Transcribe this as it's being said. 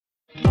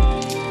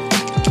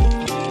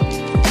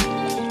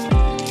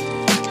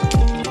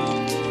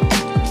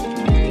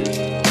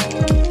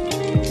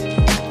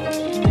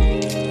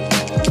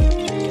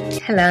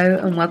Hello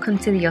and welcome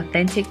to the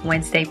Authentic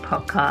Wednesday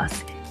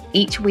podcast.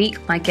 Each week,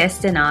 my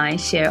guest and I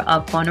share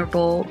our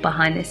vulnerable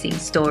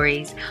behind-the-scenes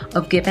stories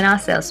of giving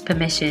ourselves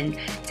permission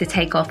to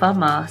take off our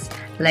masks,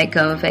 let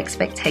go of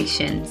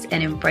expectations,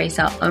 and embrace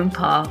our own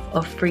path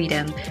of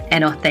freedom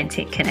and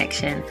authentic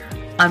connection.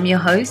 I'm your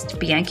host,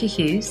 Bianca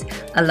Hughes,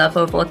 a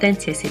lover of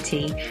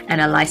authenticity and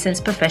a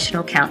licensed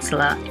professional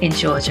counselor in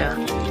Georgia.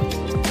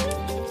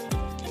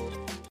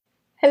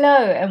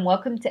 Hello and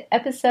welcome to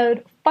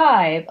episode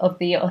 5 of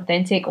the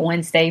Authentic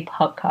Wednesday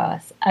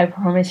podcast. I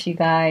promise you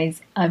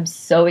guys, I'm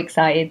so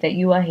excited that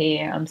you are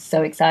here. I'm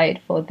so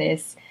excited for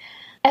this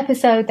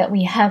episode that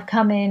we have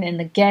coming and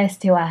the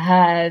guest who I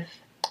have.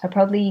 I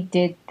probably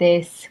did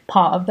this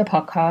part of the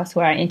podcast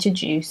where I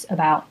introduce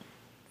about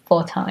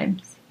 4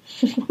 times.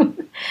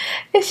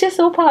 It's just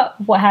all part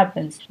of what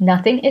happens.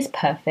 Nothing is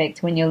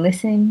perfect. When you're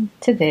listening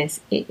to this,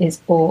 it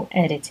is all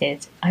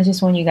edited. I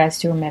just want you guys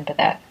to remember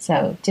that.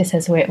 So just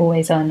as we're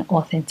always on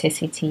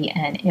authenticity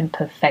and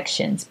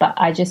imperfections, but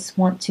I just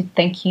want to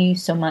thank you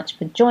so much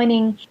for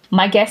joining.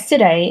 My guest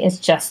today is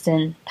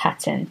Justin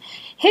Patton.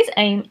 His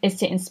aim is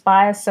to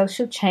inspire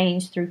social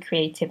change through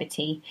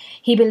creativity.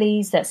 He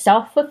believes that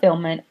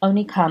self-fulfillment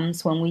only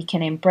comes when we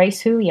can embrace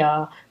who we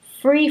are,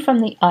 free from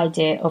the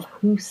idea of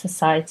who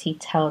society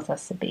tells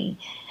us to be.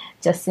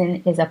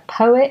 Justin is a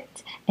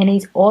poet and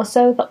he's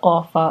also the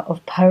author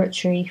of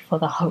Poetry for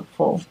the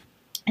Hopeful.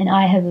 And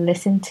I have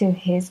listened to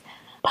his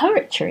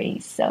poetry,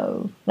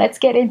 so let's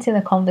get into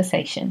the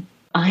conversation.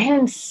 I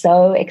am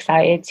so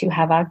excited to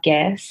have our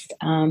guest,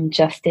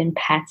 Justin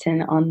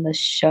Patton, on the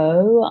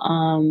show.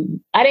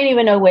 I don't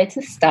even know where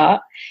to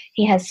start.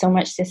 He has so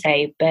much to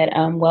say, but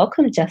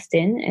welcome,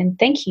 Justin, and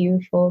thank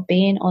you for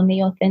being on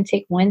the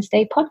Authentic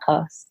Wednesday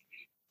podcast.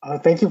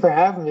 Thank you for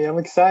having me. I'm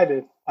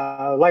excited.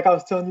 Like I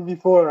was telling you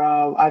before,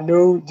 I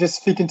knew just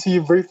speaking to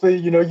you briefly,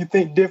 you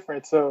think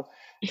different. So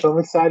I'm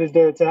excited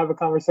to have a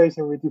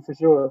conversation with you for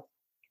sure.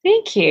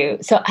 Thank you.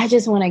 So I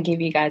just want to give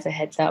you guys a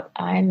heads up.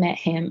 I met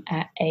him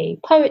at a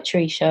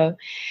poetry show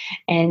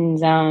and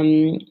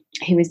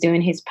he was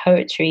doing his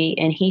poetry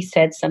and he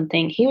said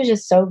something. He was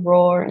just so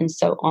raw and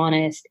so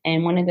honest.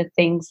 And one of the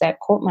things that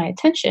caught my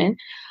attention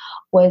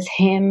was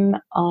him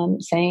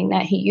saying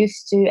that he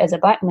used to, as a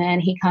Black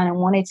man, he kind of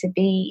wanted to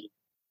be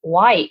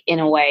white in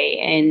a way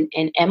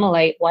and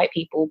emulate white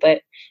people,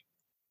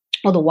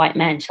 or the white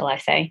man, shall I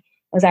say.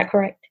 Was that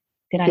correct?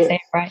 Did I say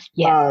it right?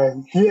 Yeah.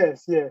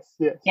 Yes.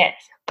 Yes.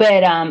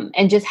 But,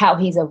 and just how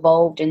he's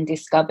evolved and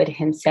discovered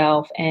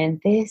himself. And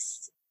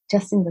this,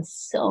 Justin, does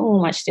so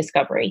much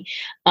discovery,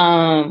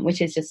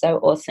 which is just so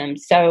awesome.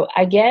 So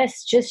I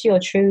guess just your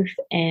truth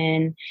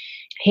and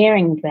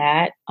hearing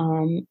that,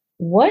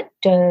 what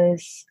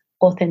does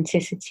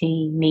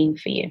authenticity mean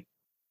for you?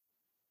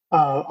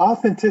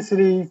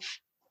 Authenticity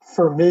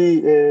for me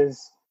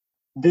is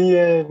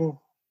being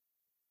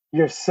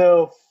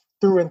yourself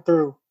through and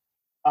through.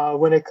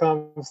 When it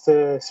comes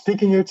to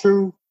speaking your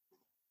truth,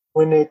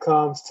 when it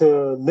comes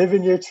to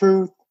living your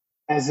truth,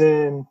 as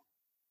in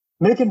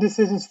making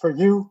decisions for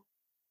you,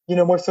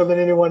 more so than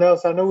anyone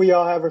else. I know we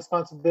all have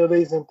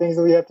responsibilities and things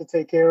that we have to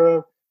take care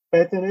of,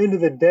 but at the end of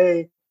the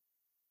day,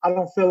 I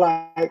don't feel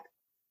like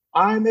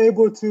I'm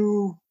able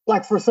to,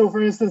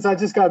 for instance, I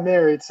just got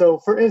married. So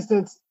for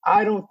instance,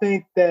 I don't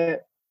think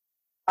that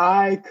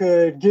I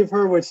could give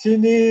her what she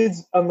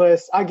needs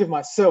unless I give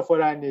myself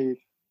what I need.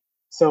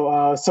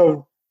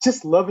 So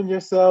just loving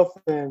yourself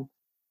and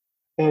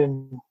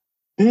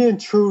being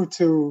true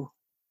to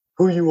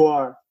who you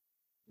are.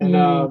 And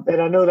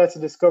and I know that's a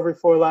discovery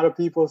for a lot of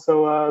people.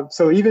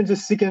 So even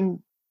just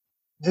seeking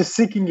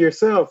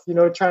yourself,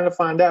 trying to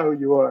find out who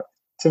you are.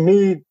 To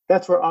me,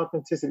 that's where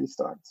authenticity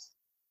starts.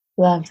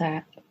 Love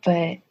that.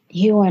 But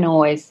you weren't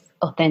always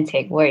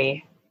authentic, were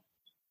you?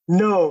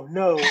 No.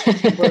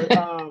 But,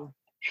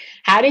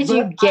 how did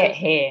you get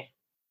here?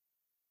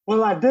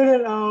 Well, I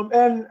didn't.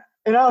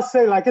 And I'll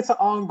say, it's an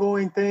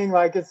ongoing thing.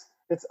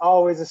 It's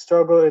always a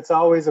struggle. It's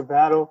always a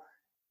battle.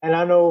 And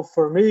I know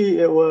for me,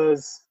 it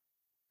was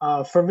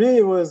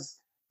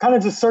kind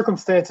of just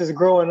circumstances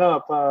growing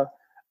up.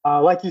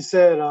 Like you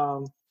said,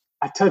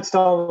 I touched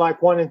on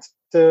wanting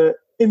to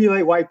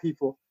emulate white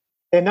people.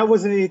 And that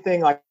wasn't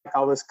anything I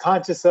was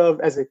conscious of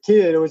as a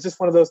kid. It was just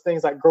one of those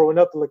things growing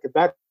up and looking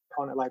back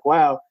on it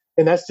wow.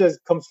 And that's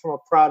just comes from a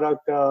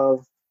product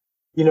of,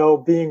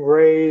 being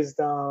raised.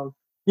 Of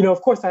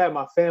course I had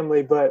my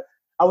family, but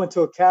I went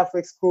to a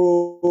Catholic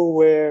school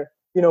where,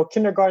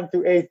 kindergarten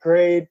through 8th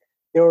grade,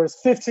 there was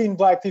 15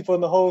 Black people in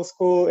the whole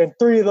school. And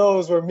 3 of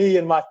those were me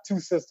and my 2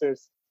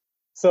 sisters.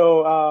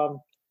 So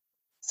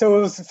it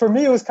was, for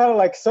me, it was kind of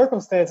like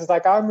circumstances. I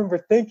remember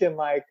thinking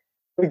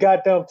we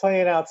got done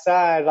playing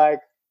outside.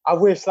 I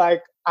wish I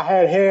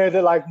had hair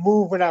that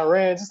moved when I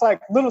ran, just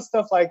little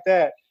stuff like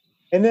that.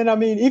 And then,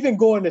 even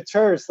going to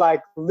church,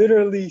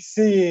 literally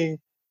seeing,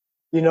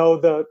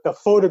 the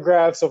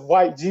photographs of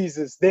white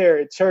Jesus there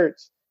at church.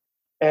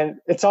 And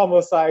it's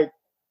almost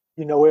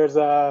where's,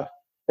 at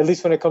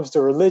least when it comes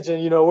to religion,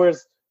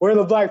 where are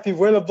the Black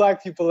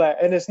people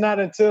at? And it's not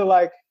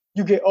until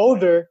you get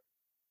older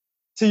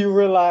till you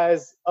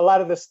realize a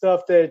lot of the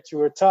stuff that you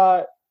were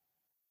taught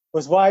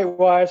was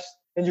whitewashed,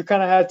 and you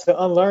kind of had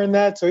to unlearn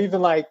that. So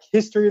even like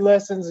history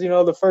lessons,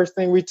 the first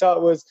thing we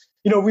taught was,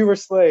 we were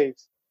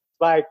slaves.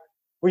 Like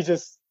we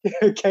just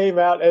came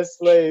out as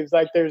slaves.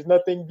 Like there's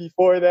nothing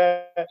before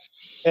that.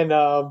 And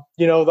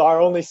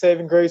our only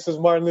saving grace was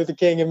Martin Luther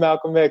King and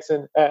Malcolm X.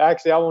 And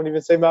actually, I won't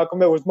even say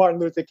Malcolm X, was Martin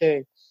Luther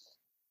King.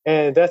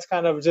 And that's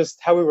kind of just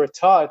how we were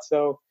taught.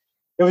 So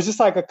it was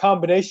just like a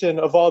combination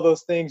of all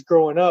those things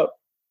growing up.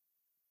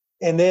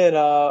 And then,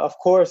 of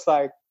course,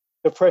 like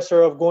the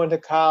pressure of going to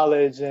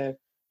college, and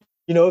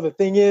the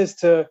thing is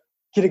to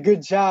get a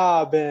good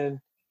job and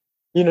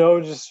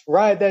just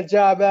ride that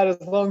job out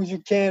as long as you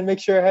can, make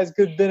sure it has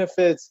good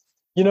benefits,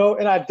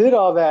 and I did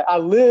all that. I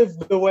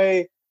lived the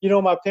way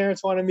my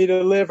parents wanted me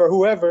to live, or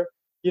whoever.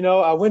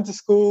 I went to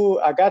school,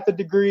 I got the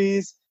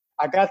degrees,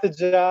 I got the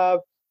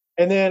job,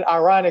 and then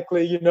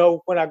ironically,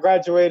 when I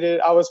graduated,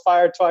 I was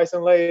fired twice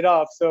and laid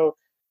off. So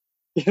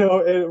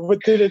it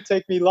didn't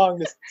take me long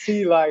to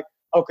see, like,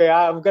 okay,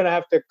 I'm gonna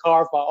have to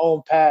carve my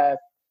own path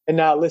and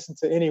not listen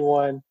to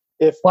anyone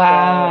if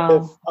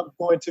Wow. I'm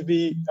going to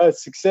be a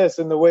success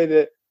in the way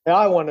that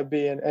I want to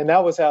be. And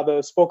that was how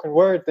the spoken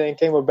word thing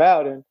came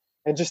about, and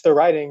just the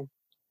writing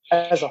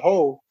as a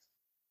whole.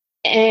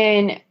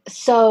 And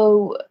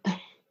so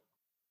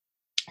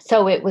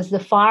it was the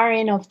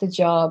firing of the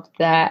job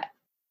that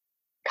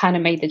kind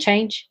of made the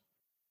change,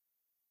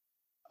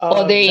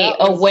 or the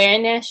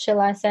awareness,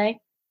 shall I say?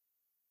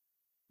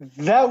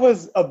 That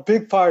was a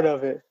big part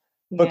of it,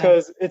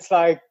 because it's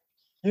like,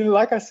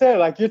 like I said,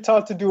 like you're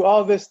taught to do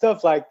all this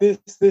stuff, like this,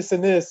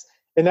 and this,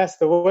 and that's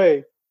the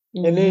way.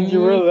 Mm-hmm. And then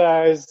you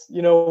realize,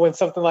 when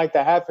something like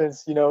that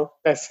happens,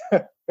 that's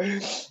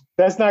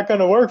that's not going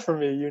to work for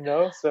me,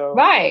 So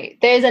right,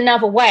 there's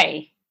another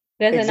way.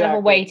 There's another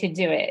way to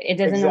do it. It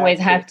doesn't always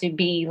have to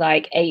be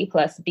like A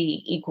plus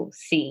B equals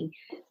C.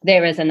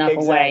 There is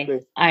another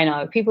way. I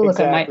know people look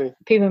at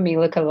me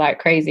look like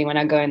crazy when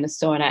I go in the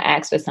store and I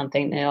ask for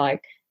something. They're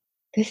like,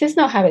 "This is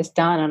not how it's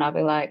done," and I'll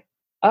be like,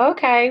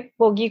 "Okay,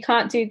 well, you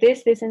can't do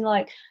this, and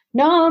like,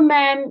 no,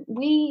 ma'am,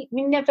 we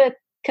never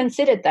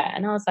considered that."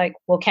 And I was like,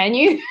 "Well, can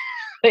you?"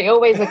 They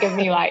always look at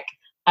me like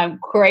I'm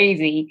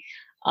crazy,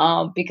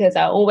 because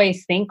I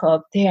always think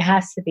of there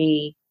has to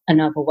be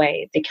another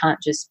way. There can't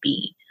just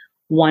be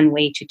one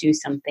way to do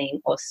something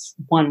or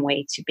one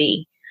way to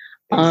be.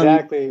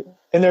 Exactly.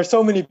 And there's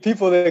so many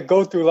people that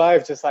go through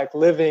life just like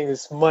living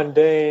this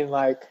mundane,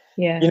 like,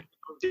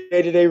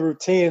 day-to-day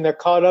routine. They're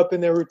caught up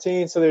in their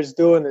routine, so they're just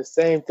doing the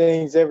same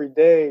things every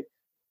day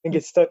and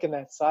get stuck in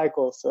that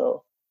cycle.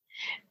 So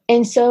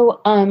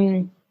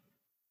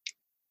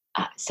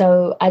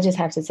I just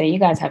have to say, you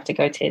guys have to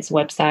go to his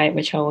website,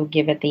 which I will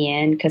give at the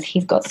end, because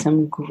he's got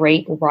some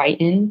great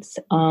writings.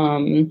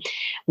 One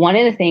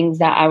of the things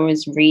that I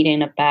was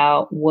reading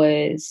about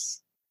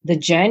was the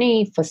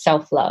journey for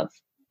self-love.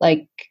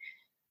 Like,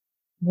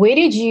 where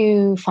did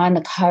you find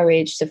the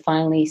courage to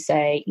finally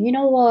say, you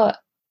know what,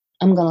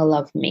 I'm going to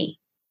love me?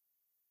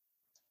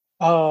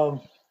 And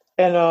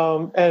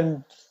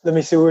let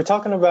me see, we were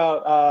talking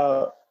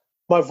about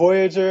my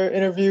Voyager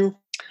interview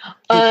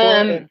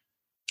before,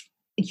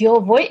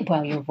 your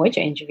Voyager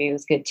interview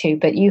is good too,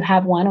 but you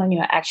have one on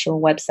your actual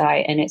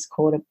website, and it's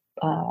called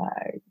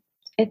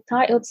it's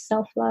titled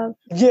Self-Love.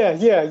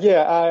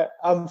 Yeah.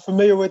 I'm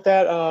familiar with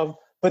that.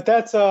 But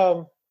that's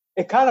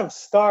it kind of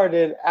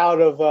started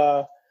out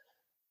of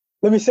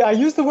let me say, I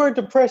use the word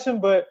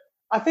depression, but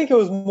I think it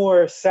was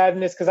more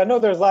sadness, because I know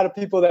there's a lot of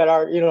people that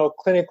are,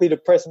 clinically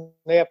depressed and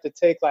they have to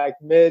take like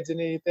meds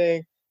and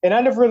anything. And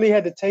I never really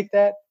had to take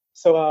that.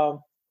 So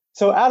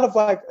out of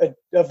like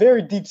a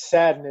very deep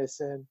sadness,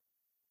 and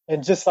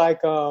just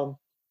like when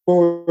we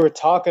were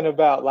talking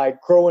about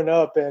like growing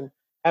up and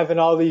having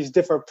all these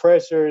different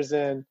pressures,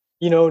 and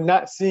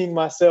not seeing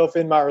myself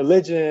in my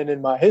religion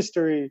and my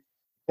history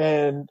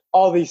and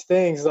all these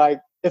things, like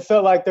it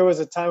felt like there was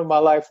a time in my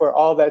life where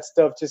all that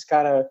stuff just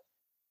kind of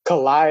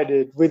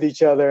collided with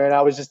each other, and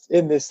I was just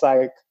in this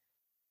like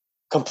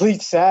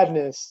complete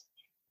sadness.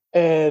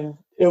 And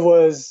it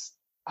was,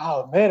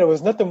 oh man, it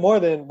was nothing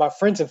more than my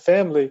friends and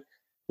family.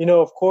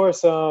 Of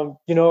course,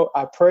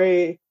 I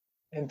pray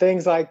and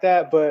things like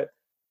that, but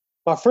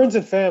my friends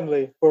and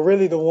family were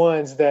really the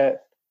ones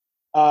that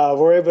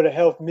were able to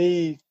help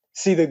me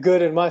see the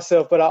good in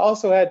myself. But I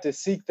also had to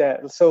seek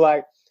that. So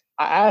like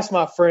I asked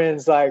my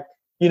friends, like,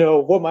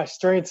 what my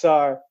strengths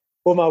are,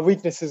 what my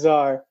weaknesses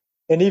are.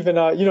 And even,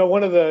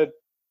 one of the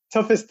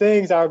toughest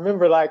things I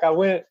remember, like I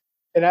went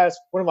and asked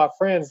one of my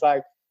friends,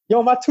 like, yo,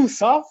 am I too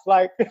soft?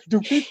 Like, do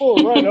people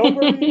run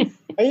over me?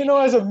 And,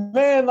 as a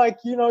man, like,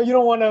 you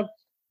don't want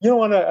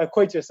to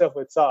equate yourself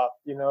with soft,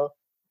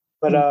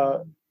 but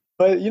that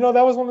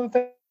was one of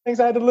the things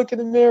I had to look in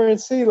the mirror and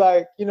see,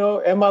 like,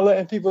 am I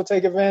letting people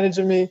take advantage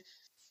of me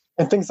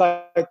and things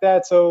like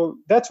that? So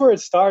that's where it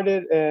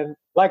started. And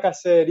like I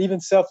said, even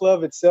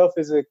self-love itself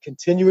is a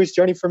continuous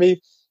journey for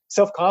me.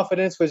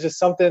 Self-confidence was just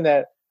something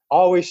that I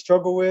always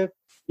struggle with.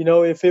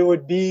 If we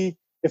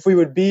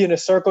would be in a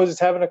circle just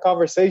having a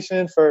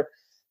conversation, for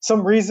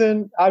some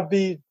reason I'd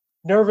be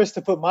nervous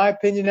to put my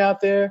opinion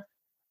out there.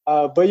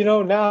 But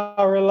now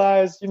I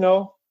realize,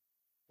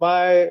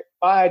 my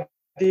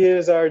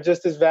ideas are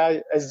just as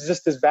valid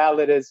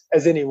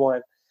as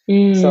anyone.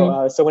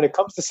 So when it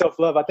comes to self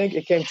love, I think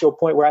it came to a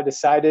point where I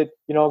decided,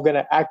 I'm going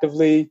to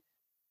actively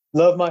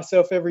love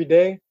myself every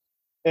day,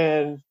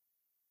 and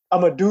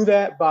I'm gonna do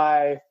that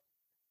by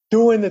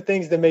doing the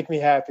things that make me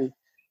happy.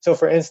 So,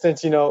 for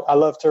instance, I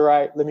love to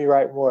write. Let me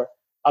write more.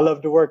 I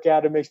love to work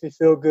out. It makes me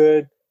feel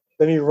good.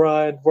 Let me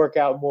run, work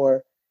out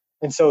more.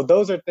 And so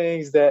those are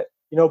things that,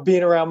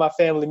 being around my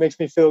family makes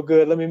me feel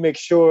good. Let me make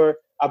sure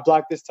I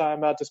block this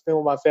time out to spend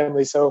with my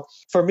family. So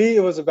for me,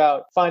 it was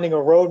about finding a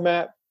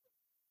roadmap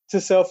to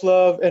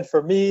self-love. And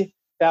for me,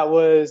 that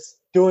was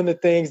doing the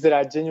things that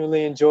I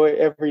genuinely enjoy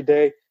every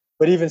day.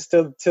 But even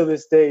still till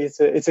this day,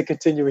 it's a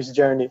continuous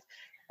journey.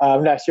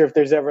 I'm not sure if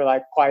there's ever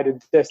like quite a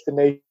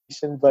destination,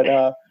 but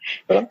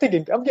I'm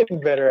thinking I'm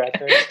getting better, I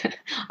think.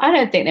 I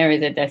don't think there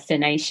is a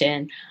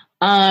destination.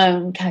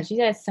 Gosh, you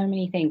said so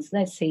many things.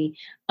 Let's see.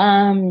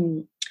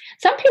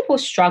 Some people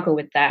struggle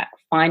with that,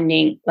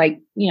 finding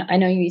I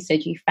know you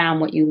said you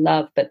found what you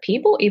love, but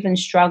people even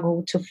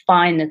struggle to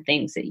find the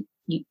things that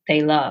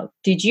they love.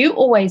 Did you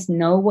always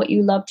know what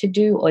you love to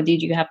do, or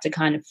did you have to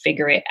kind of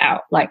figure it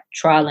out, like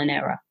trial and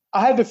error?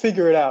 I had to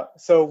figure it out.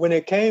 So when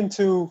it came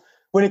to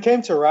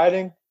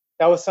writing,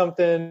 that was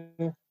something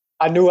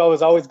I knew I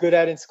was always good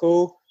at in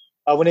school.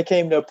 When it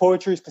came to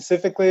poetry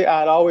specifically, I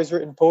had always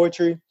written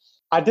poetry.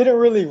 I didn't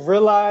really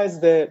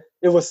realize that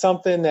it was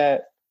something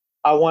that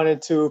I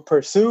wanted to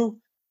pursue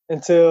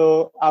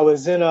until I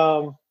was in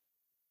a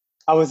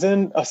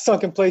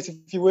sunken place,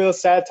 if you will,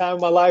 sad time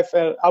in my life.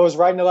 And I was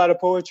writing a lot of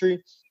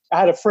poetry. I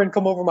had a friend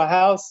come over my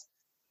house,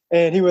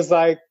 and he was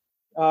like,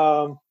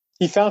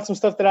 he found some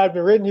stuff that I'd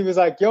been written. He was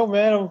like, "Yo,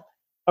 man,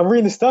 I'm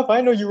reading the stuff.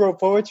 I know you wrote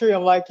poetry."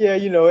 I'm like, "Yeah,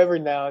 every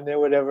now and then,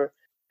 whatever."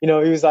 He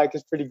was like,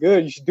 "It's pretty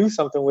good. You should do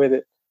something with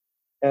it."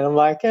 And I'm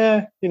like,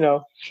 I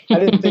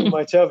didn't think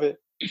much of it.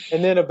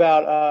 And then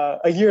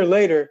about a year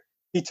later,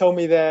 he told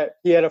me that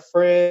he had a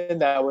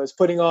friend that was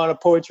putting on a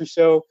poetry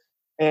show,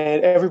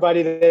 and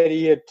everybody that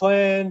he had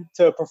planned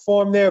to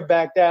perform there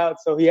backed out.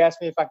 So he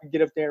asked me if I could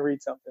get up there and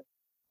read something.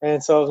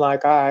 And so I was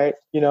like, all right,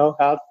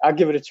 I'll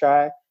give it a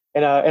try.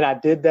 And I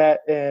did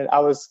that, and I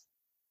was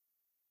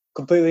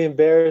completely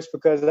embarrassed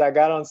because I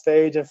got on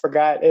stage and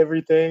forgot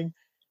everything.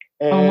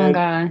 And oh my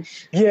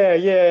gosh.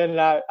 Yeah,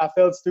 and I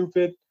felt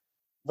stupid.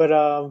 But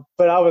I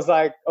was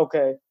like,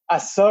 okay, I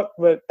suck,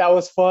 but that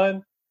was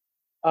fun.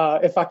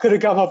 If I could have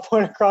got my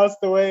point across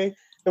the way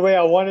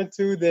I wanted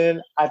to,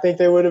 then I think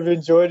they would have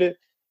enjoyed it.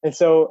 And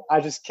so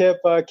I just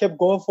kept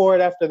going for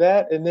it after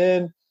that. And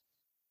then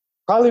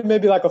probably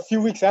maybe like a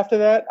few weeks after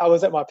that, I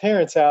was at my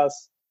parents'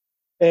 house,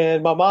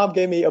 and my mom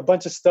gave me a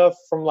bunch of stuff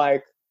from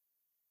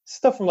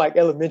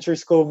elementary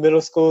school,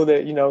 middle school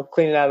that,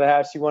 cleaning out of the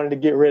house she wanted to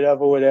get rid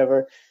of or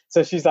whatever.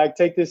 So she's like,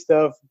 take this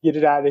stuff, get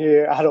it out of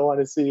here. I don't want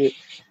to see it.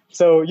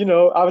 So,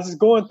 I was just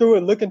going through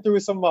it, looking through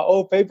some of my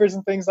old papers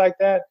and things like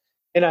that.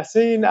 And I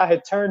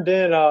had turned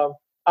in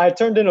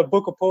a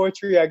book of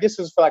poetry. I guess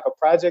it was for like a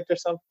project or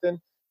something.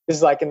 This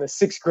is like in the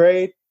 6th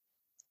grade.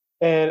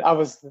 And I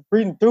was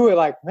reading through it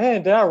like,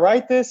 man, did I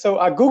write this? So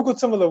I Googled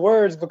some of the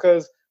words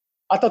because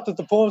I thought that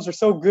the poems were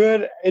so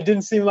good, it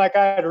didn't seem like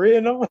I had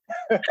written them.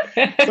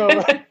 So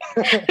I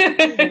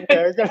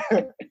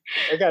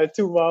got to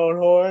toot my own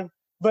horn.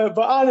 But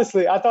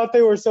honestly, I thought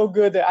they were so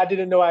good that I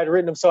didn't know I had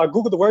written them. So I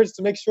Googled the words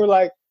to make sure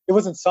like it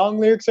wasn't song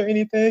lyrics or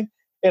anything,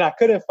 and I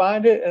couldn't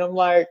find it. And I'm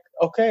like,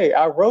 okay,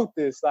 I wrote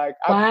this. Like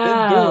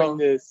I've been doing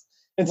this.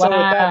 And so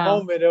at that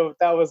moment,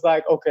 that was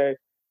like, okay,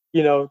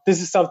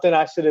 this is something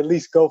I should at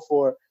least go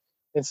for.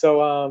 And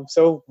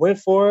so went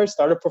for it,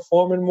 started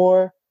performing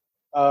more.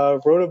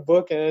 Wrote a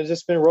book, and it's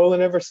just been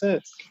rolling ever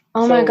since.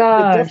 Oh my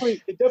gosh.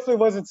 It definitely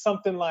wasn't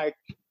something like,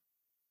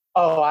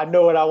 oh, I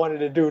know what I wanted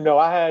to do. No,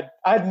 I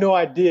had no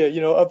idea,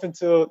 up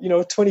until,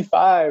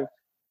 25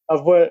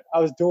 of what I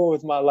was doing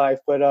with my life.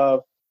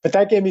 But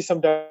that gave me some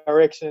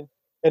direction,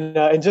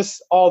 and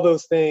just all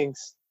those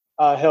things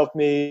helped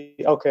me.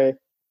 Okay,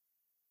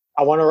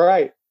 I want to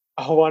write.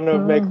 I want to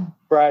make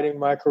writing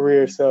my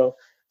career. So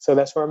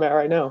that's where I'm at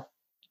right now.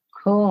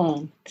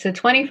 Cool. So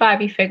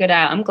 25, you figured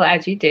out. I'm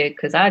glad you did,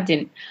 because I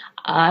didn't.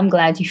 I'm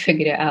glad you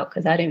figured it out,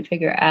 because I didn't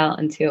figure it out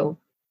until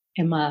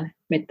in my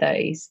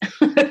mid-30s.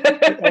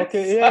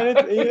 Okay,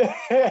 yeah.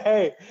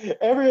 Hey,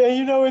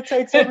 it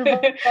takes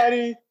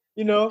everybody,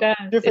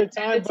 different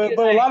time. But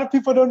a lot of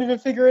people don't even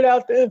figure it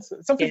out then.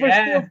 Some people are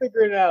still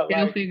figuring it out.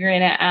 Still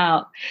figuring it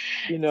out.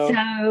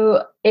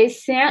 So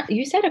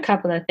you said a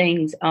couple of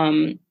things.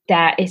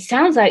 That it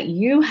sounds like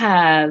you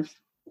have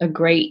a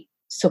great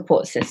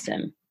support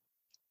system.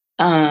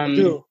 I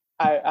do.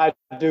 I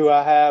do.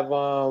 I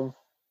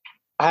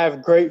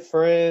have great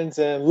friends,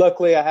 and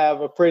luckily I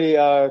have a pretty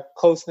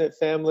close-knit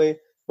family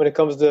when it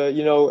comes to,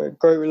 a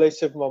great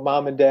relationship with my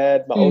mom and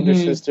dad, my older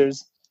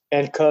sisters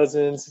and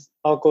cousins,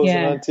 uncles and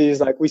aunties.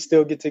 Like we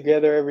still get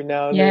together every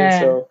now and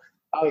then. So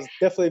I was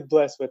definitely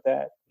blessed with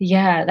that.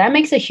 Yeah, that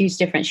makes a huge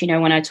difference.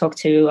 When I talk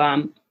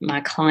to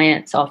my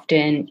clients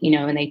often,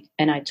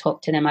 and I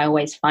talk to them, I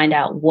always find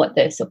out what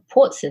their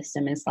support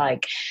system is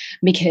like,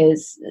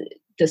 because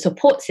the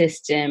support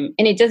system,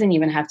 and it doesn't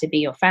even have to be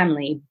your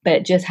family,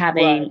 but just Right.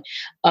 having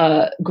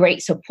a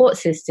great support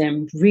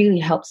system really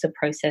helps the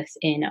process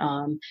in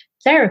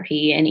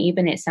therapy. And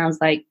even it sounds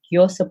like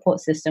your support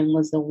system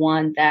was the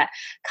one that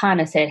kind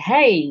of said,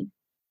 "Hey,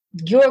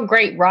 you're a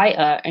great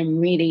writer,"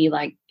 and really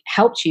like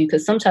helped you,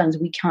 because sometimes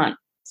we can't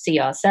see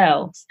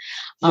ourselves.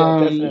 Yeah, Um,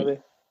 definitely.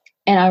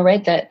 and I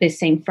read that this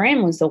same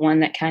friend was the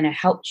one that kind of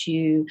helped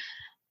you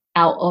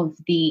out of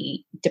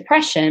the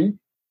depression.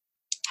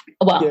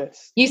 Well,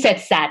 Yes. you said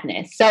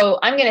sadness. So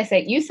I'm going to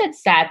say you said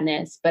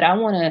sadness, but I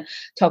want to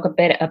talk a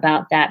bit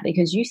about that,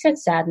 because you said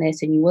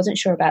sadness and you wasn't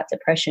sure about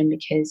depression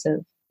because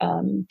of,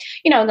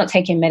 not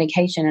taking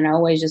medication. And I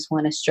always just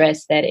want to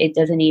stress that it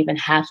doesn't even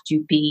have to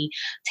be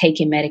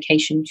taking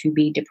medication to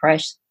be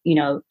depressed, in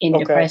Okay.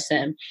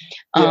 depression.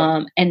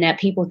 Yeah. And that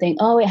people think,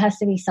 oh, it has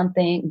to be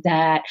something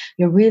that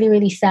you're really,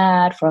 really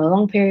sad for a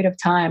long period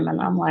of time.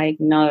 And I'm like,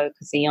 no,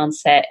 because the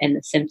onset and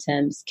the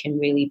symptoms can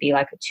really be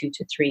like a 2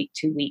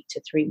 week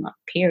to 3 month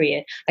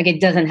period. Like,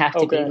 it doesn't have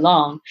to be Okay.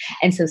 long.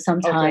 And so Okay.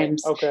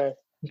 sometimes Okay.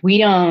 we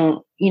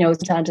don't,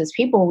 sometimes as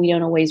people, we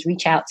don't always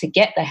reach out to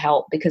get the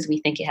help because we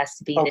think it has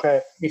to be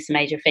Okay. this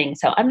major thing.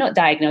 So I'm not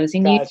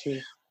diagnosing you, Got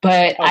you.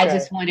 but I Okay.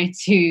 just wanted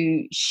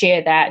to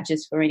share that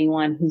just for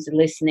anyone who's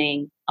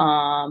listening,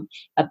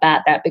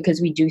 about that, because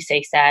we do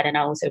say sad. And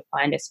I also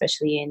find,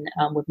 especially in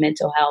with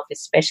mental health,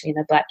 especially in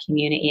the Black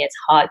community, it's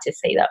hard to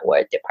say that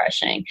word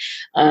depression,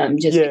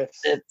 just Yes.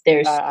 because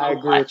there's I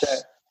agree with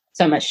that.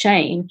 so much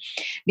shame.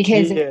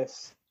 Because,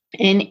 Yes.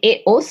 and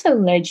it also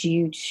led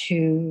you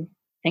to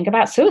think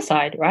about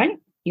suicide, right?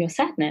 Your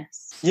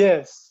sadness.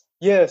 Yes.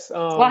 Yes.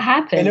 What And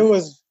happened? it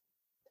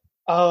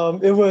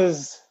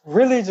was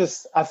really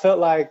just, I felt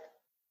like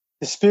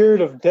the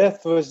spirit of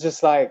death was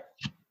just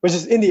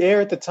in the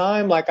air at the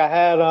time. Like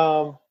at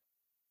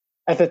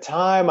the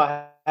time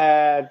I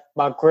had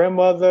my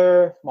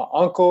grandmother, my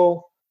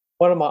uncle,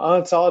 one of my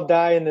aunts all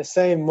die in the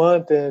same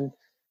month. And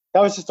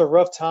that was just a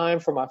rough time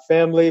for my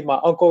family. My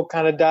uncle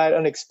kind of died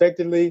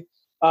unexpectedly.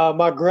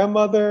 My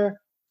grandmother,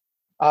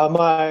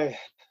 my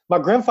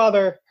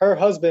grandfather, her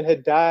husband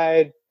had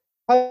died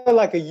probably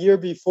like a year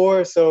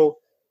before. So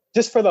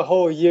just for the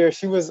whole year,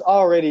 she was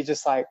already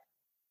just like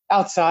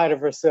outside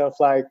of herself.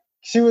 Like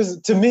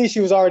to me, she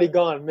was already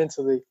gone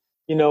mentally.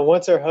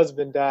 Once her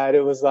husband died,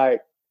 it was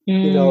like,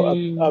 Mm,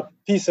 a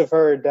piece of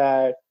her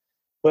died.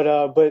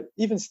 But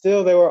even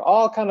still, they were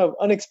all kind of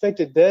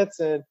unexpected deaths,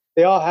 and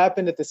they all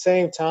happened at the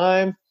same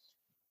time.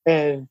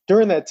 And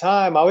during that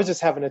time, I was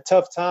just having a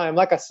tough time.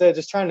 Like I said,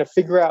 just trying to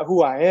figure out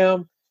who I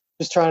am,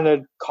 just trying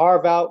to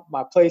carve out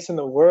my place in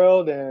the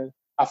world. And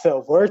I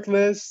felt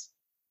worthless.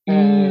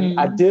 And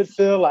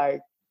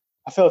mm,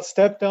 I felt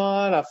stepped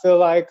on. I feel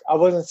like I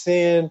was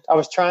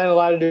trying a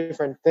lot of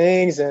different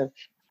things, and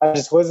I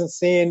just wasn't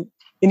seeing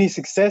any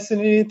success in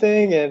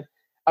anything. And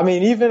I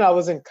mean, even I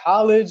was in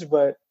college,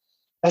 but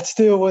that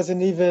still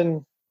wasn't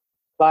even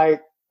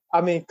like, I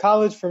mean,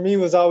 college for me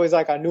was always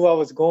like I knew I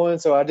was going,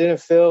 so I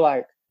didn't feel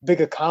like big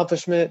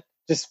accomplishment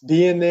just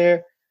being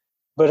there.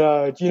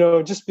 But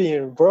just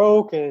being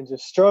broke and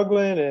just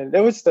struggling, and it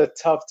was just a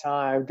tough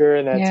time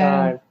during that yeah,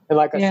 time. And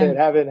like I yeah. said,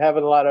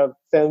 having a lot of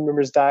family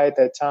members die at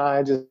that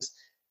time, just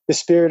the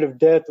spirit of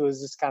death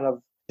was just kind of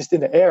just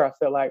in the air, I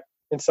felt like.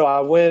 And so I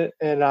went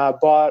and I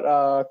bought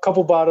a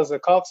couple bottles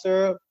of cough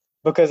syrup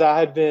because I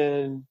had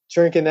been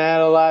drinking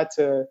that a lot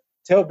to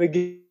help me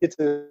get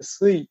to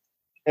sleep.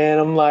 And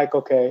I'm like,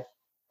 okay,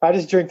 if I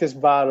just drink this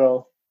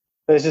bottle,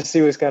 let's just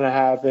see what's gonna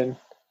happen.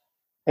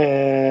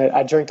 And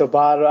I drank the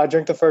bottle. I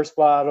drank the first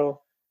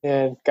bottle,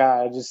 and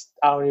God,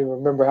 I don't even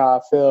remember how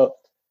I felt.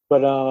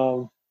 But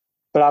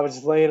but I was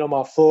just laying on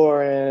my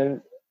floor,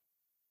 and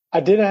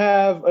I didn't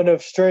have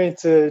enough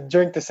strength to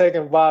drink the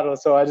second bottle,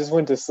 so I just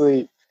went to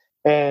sleep.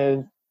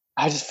 And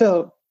I just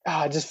felt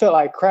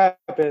like crap,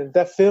 and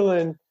that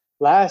feeling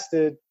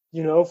lasted,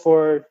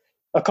 for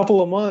a couple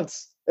of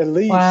months at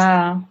least.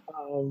 Wow.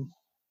 Um,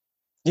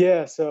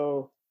 yeah,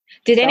 so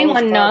Did that was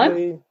anyone know?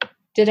 probably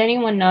Did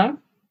anyone know?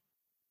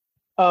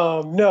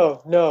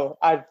 no, no.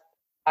 I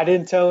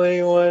didn't tell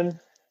anyone.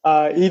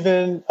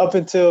 Even up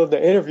until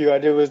the interview I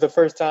did was the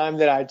first time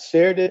that I'd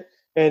shared it.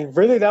 And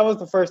really that was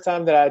the first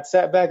time that I'd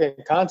sat back and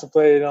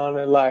contemplated on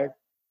it, like,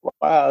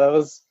 wow, that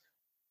was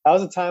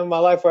a time in my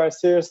life where I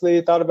seriously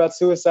thought about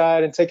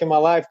suicide and taking my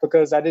life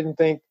because I didn't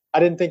think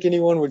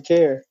anyone would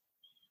care.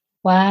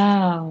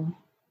 Wow.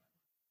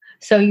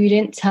 So you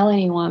didn't tell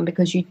anyone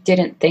because you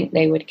didn't think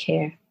they would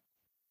care.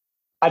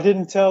 I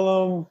didn't tell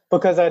them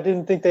because I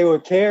didn't think they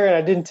would care, and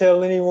I didn't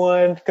tell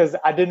anyone because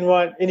I didn't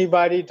want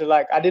anybody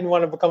to I didn't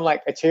want to become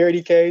like a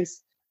charity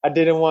case. I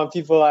didn't want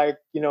people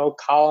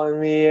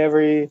calling me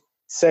every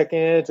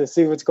second to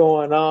see what's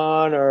going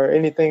on or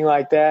anything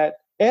like that.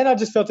 And I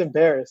just felt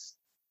embarrassed.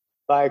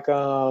 Like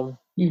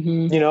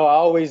Mm-hmm. I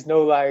always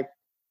know like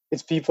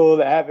it's people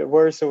that have it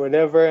worse or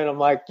whatever, and I'm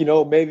like,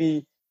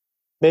 maybe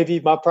maybe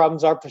my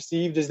problems are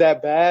perceived as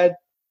that bad,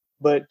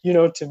 but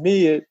to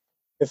me, it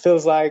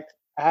feels like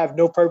I have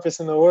no purpose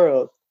in the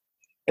world,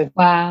 and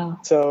Wow.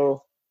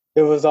 so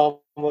it was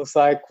almost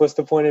like, what's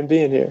the point in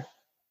being here?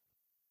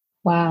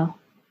 Wow.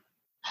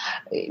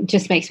 It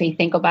just makes me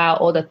think about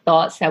all the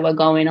thoughts that were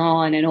going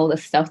on and all the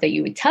stuff that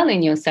you were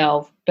telling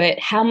yourself. But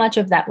how much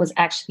of that was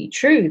actually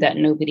true, that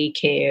nobody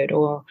cared,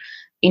 or,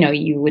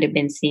 you would have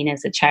been seen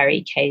as a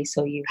charity case,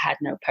 or you had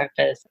no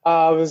purpose?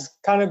 I was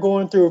kind of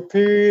going through a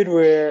period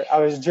where I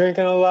was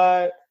drinking a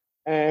lot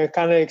and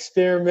kind of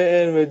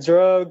experimenting with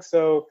drugs.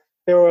 So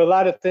there were a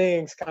lot of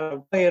things kind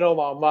of playing on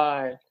my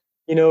mind.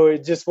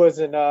 It just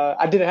wasn't,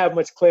 I didn't have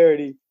much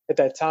clarity at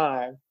that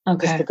time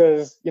just Okay.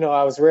 because,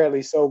 I was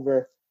rarely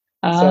sober.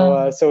 So,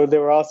 Um, so there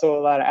were also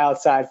a lot of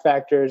outside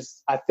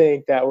factors, I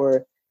think, that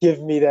were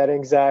giving me that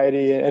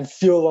anxiety and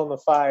fuel on the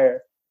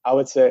fire, I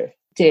would say.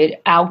 did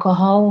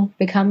alcohol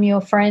become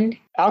your friend?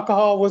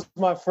 Alcohol was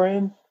my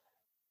friend,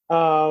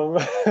 um,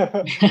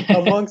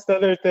 amongst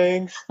other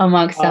things.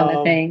 Amongst other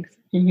Um, things.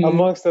 Hmm.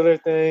 amongst other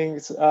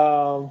things,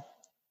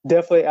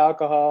 definitely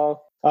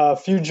alcohol. A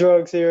few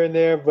drugs here and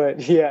there,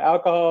 but yeah,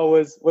 alcohol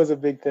was a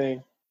big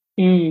thing.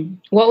 Mm.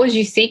 What was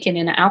you seeking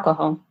in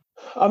alcohol?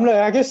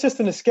 I guess just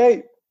an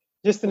Okay.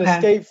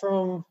 escape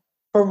from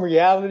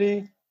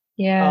reality.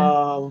 Yeah.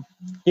 Um,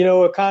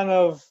 it kind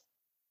of,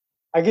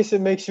 I guess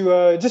it makes you,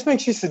 just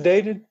makes you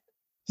sedated.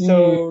 Mm.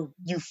 So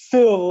you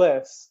feel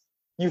less.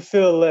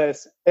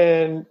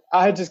 And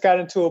I had just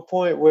gotten to a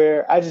point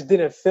where I just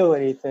didn't feel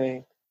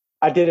anything.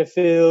 I didn't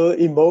feel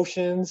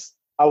emotions.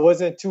 I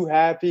wasn't too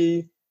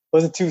happy,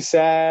 wasn't too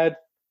sad,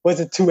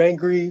 wasn't too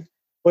angry,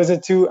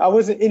 I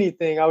wasn't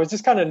anything. I was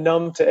just kind of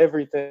numb to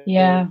everything.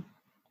 Yeah.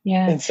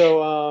 Yeah. And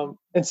so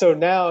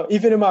now,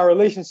 even in my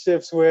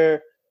relationships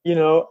where,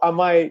 I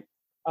might,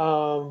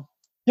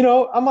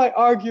 I might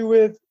argue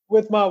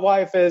with my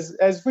wife,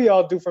 as we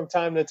all do from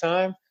time to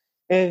time.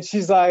 And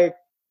she's like,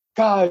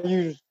 God,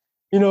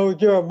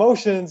 your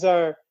emotions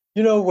are,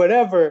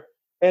 whatever.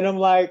 And I'm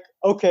like,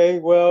 okay,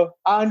 well,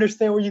 I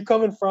understand where you're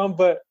coming from,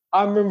 but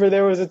I remember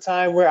there was a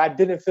time where I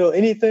didn't feel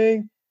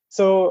anything.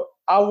 So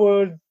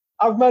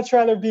I'd much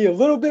rather be a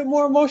little bit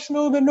more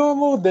emotional than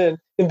normal than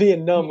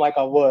being numb like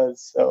I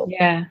was. So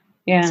Yeah.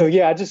 so Yeah.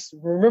 yeah, I just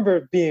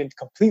remember being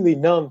completely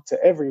numb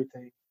to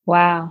everything.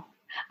 Wow.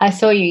 I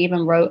saw you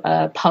even wrote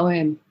a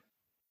poem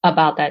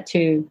about that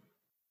too.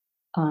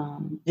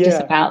 Just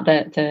Yeah. about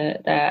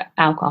the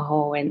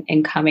alcohol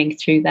and coming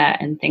through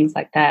that and things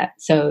like that.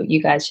 So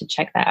you guys should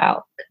check that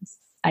out because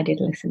I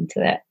did listen to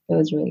that. It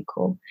was really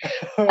cool.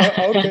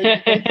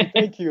 Okay,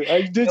 thank you.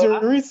 You did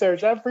your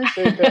research. I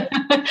appreciate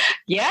that.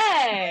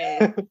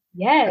 Yes,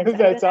 yes.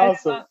 That's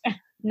awesome.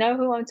 Know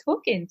who I'm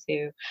talking to.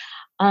 Yeah,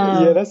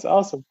 Um, that's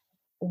awesome.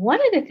 One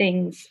of the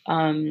things,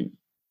 and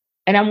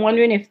I'm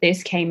wondering if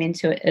this came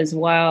into it as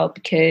well,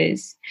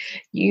 because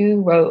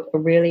you wrote a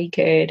really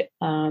good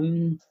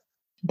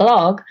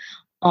blog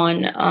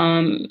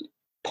on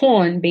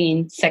porn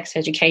being sex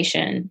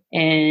education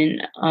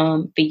and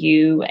for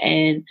you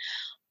and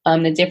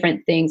the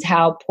different things,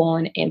 how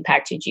porn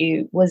impacted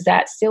you. Was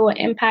that still an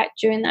impact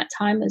during that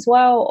time as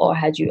well, or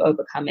had you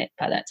overcome it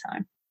by that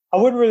time? I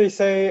wouldn't really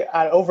say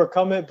I'd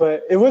overcome it,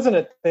 but it wasn't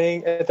a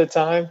thing at the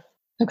time.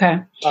 Okay.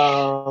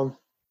 Um,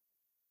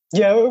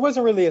 yeah, it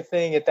wasn't really a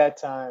thing at that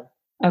time.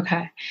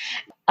 Okay.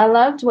 I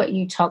loved what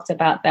you talked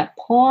about, that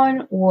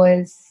porn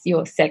was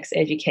your sex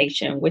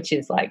education, which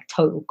is like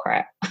total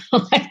crap.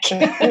 Like,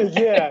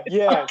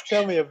 Yeah.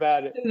 Tell me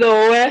about it. the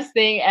worst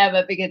thing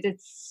ever because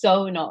it's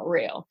so not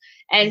real.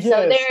 And so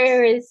Yes.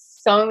 there is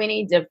so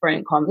many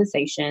different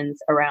conversations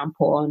around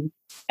porn.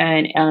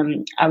 And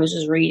I was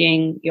just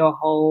reading your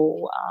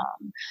whole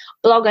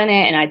blog on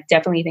it, and I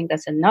definitely think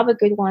that's another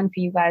good one for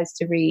you guys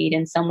to read.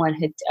 And someone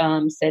had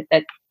said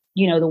that,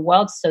 the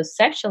world's so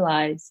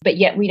sexualized, but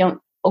yet we don't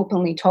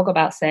openly talk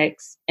about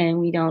sex and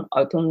we don't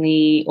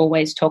openly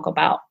always talk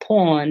about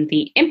porn,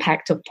 the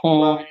impact of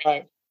porn,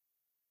 Right.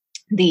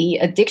 the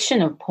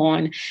addiction of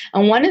porn.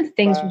 And one of the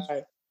things was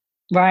Right.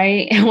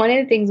 right. And one of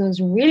the things that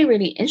was really,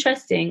 really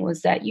interesting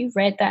was that you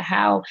read that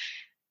how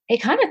it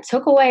kind of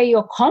took away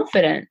your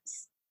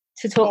confidence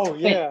to talk Oh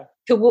yeah.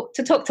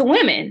 to talk to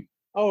women,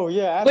 Oh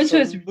yeah, which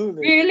was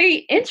absolutely. really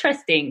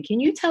interesting. Can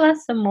you tell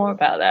us some more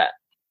about that?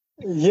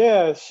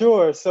 Yeah,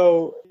 sure.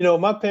 So,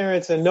 my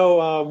parents, and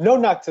no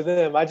knock to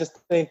them. I just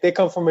think they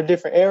come from a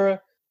different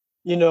era.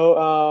 You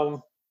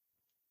know,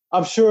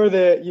 I'm sure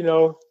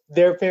that,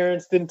 their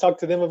parents didn't talk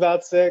to them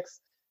about sex.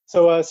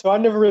 So I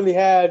never really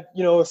had,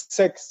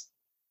 sex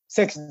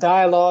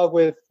dialogue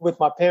with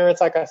my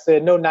parents. Like I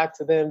said, no knock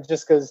to them,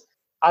 just because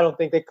I don't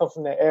think they come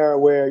from the era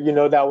where,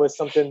 that was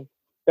something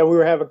that we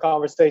were having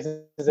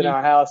conversations in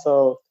our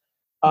household.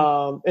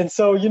 And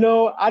so,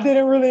 I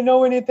didn't really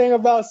know anything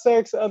about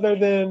sex other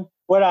than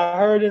what I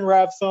heard in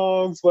rap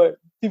songs, what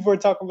people were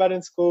talking about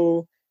in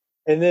school.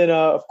 And then,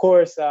 of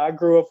course, I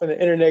grew up when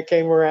the internet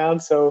came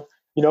around. So,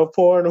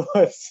 porn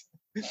was,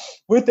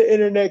 with the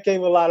internet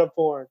came a lot of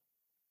porn.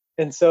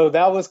 And so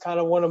that was kind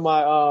of one of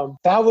my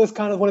that was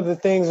kind of one of the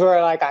things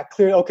where like I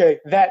cleared, okay,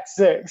 that's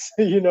sex.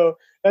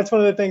 That's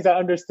one of the things I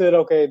understood,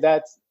 okay,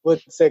 that's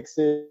what sex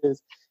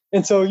is.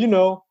 And so,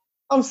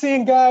 I'm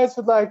seeing guys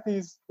with like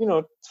these,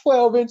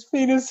 12-inch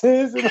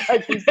penises and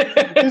like these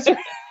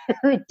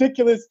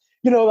ridiculous,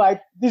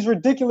 like these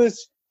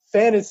ridiculous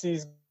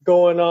fantasies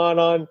going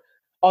on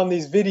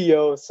these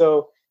videos.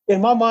 So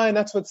in my mind,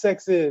 that's what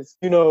sex is.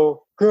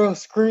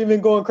 Girls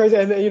screaming, going crazy,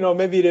 and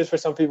maybe it is for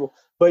some people,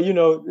 but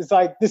it's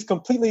like this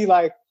completely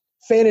like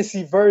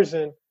fantasy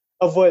version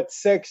of what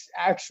sex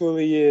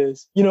actually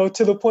is.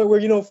 To the point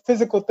where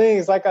physical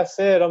things. Like I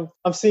said,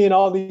 I'm seeing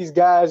all these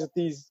guys with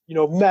these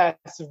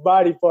massive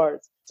body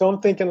parts. So I'm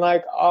thinking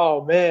like,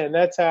 oh man,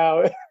 that's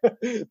how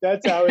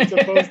that's how it's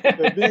supposed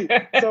to be.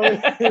 So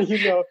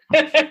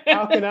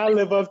how can I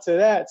live up to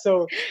that?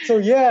 So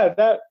yeah,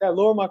 that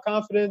lowered my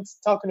confidence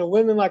talking to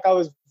women. Like I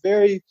was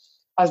very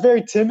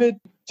timid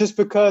just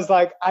because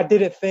like I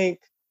didn't think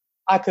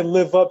I could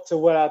live up to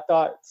what I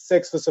thought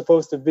sex was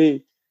supposed to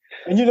be.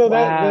 And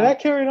wow. that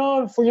carried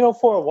on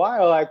for a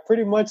while, like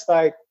pretty much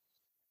like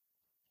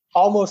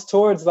almost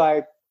towards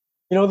like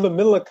the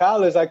middle of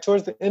college, like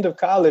towards the end of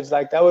college.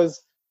 Like that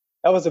was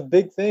a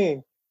big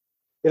thing.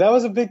 Yeah, that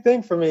was a big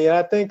thing for me. And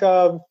I think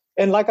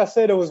and like I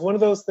said, it was one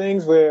of those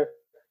things where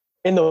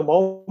in the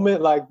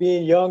moment, like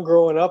being young,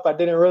 growing up, I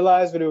didn't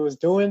realize what it was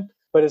doing.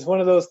 But it's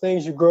one of those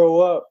things you grow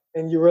up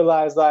and you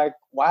realize like,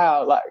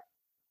 wow, like,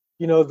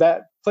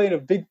 that played a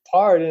big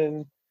part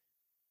in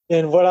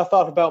what I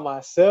thought about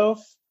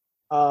myself,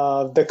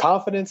 the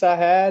confidence I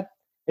had,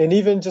 and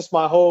even just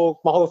my whole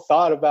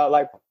thought about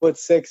like what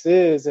sex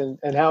is and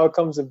how it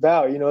comes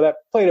about. That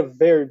played a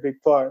very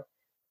big part.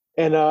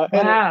 And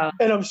wow.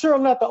 and I'm sure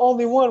I'm not the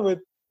only one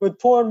with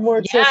porn more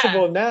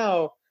accessible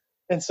now.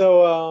 And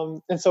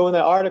so in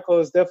that article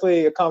is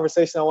definitely a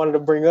conversation I wanted to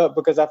bring up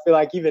because I feel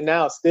like even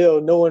now still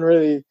no one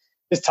really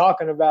is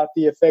talking about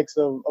the effects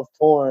of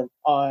porn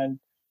on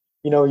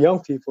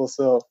young people.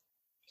 So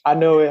I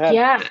know it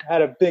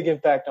had a big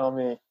impact on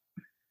me.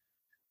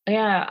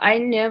 Yeah, I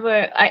know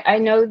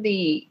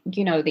the,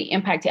 the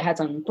impact it has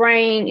on the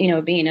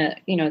brain, being a,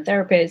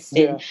 therapist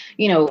and,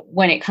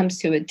 when it comes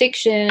to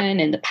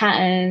addiction and the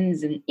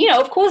patterns and,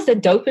 of course the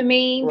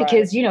dopamine, Right.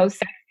 because,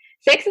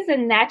 sex is a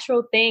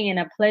natural thing and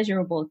a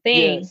pleasurable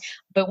thing,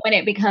 but when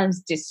it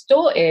becomes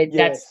distorted,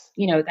 that's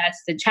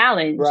the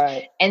challenge.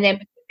 Right. And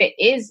then it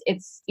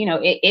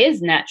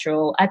is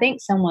natural. I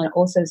think someone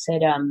also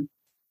said,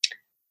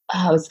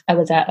 I was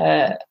at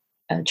a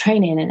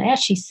training and they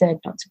actually said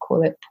not to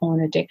call it porn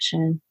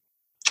addiction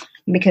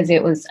because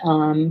it was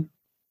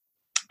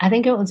I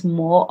think it was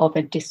more of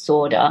a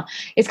disorder.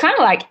 It's kind of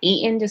like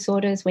eating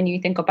disorders when you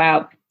think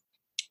about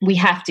we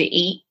have to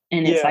eat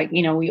and it's like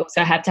we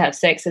also have to have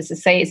sex. As to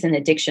say it's an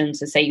addiction,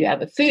 to say you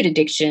have a food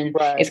addiction,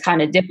 it's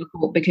kind of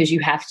difficult because you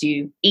have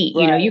to eat.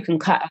 You can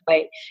cut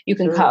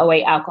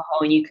away alcohol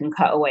and you can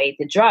cut away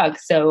the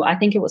drugs. So I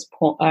think it was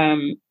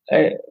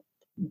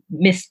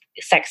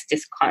sex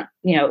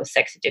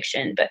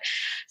addiction, but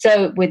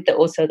so with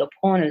also the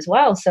porn as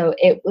well. So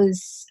it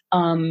was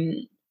I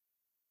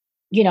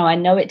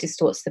know it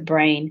distorts the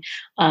brain,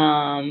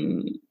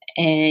 and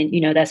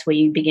that's where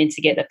you begin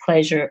to get the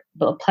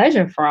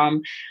pleasure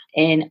from.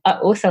 And I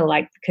also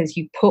like because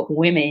you put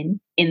women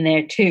in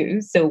there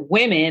too, so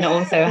women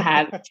also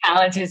have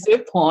challenges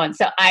with porn.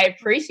 So I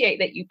appreciate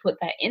that you put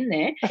that in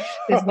there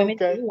because women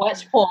do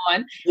watch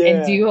porn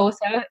and do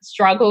also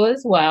struggle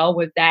as well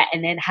with that,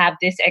 and then have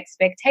this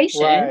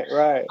expectation.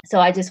 Right. So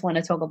I just want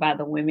to talk about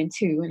the women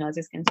too, and I was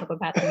just going to talk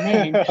about the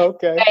men.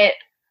 Okay. But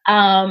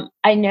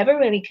I never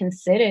really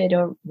considered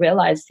or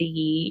realized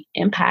the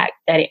impact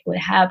that it would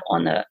have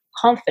on the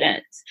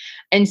confidence.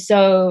 And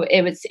so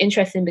it was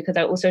interesting because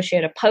I also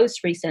shared a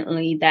post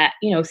recently that,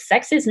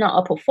 sex is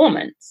not a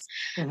performance.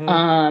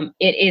 Mm-hmm.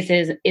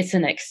 It's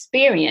an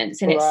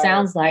experience. And it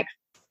sounds like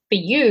for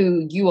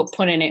you were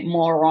putting it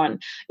more on,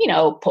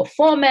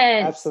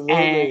 performance. Absolutely.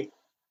 And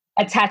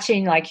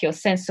attaching like your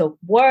sense of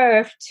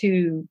worth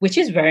to, which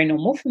is very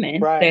normal for men.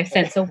 Their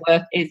sense of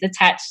worth is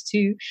attached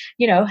to,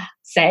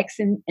 sex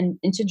and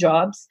into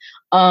jobs,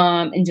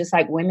 and just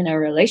like women in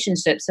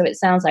relationships. So it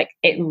sounds like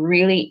it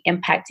really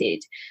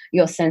impacted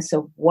your sense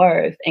of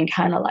worth and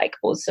kind of like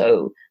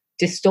also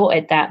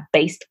distorted that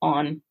based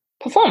on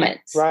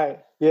performance. Right.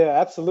 Yeah,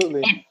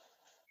 absolutely.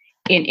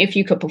 And if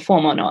you could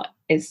perform or not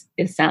is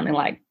sounding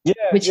like,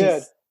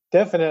 is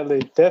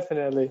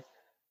definitely.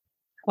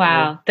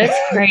 Wow, that's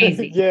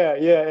crazy.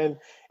 Yeah.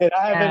 And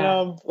I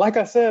haven't, like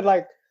I said,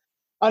 like,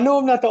 I know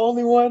I'm not the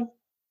only one.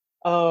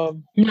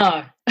 No,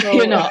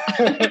 you're not.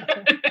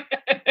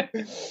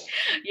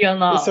 You're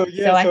not.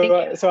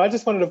 So I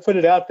just wanted to put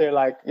it out there,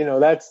 like,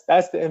 that's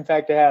the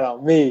impact it had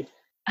on me.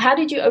 How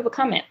did you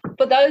overcome it?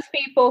 For those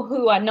people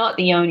who are not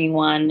the only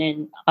one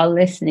and are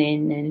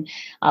listening and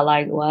are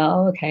like,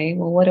 well, okay,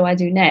 well, what do I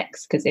do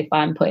next? Because if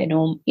I'm putting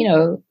on,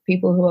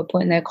 people who are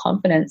putting their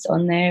confidence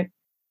on their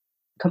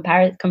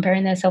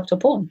comparing themselves to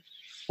porn.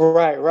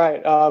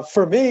 Right.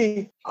 For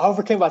me, I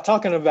overcame by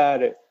talking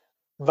about it,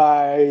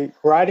 by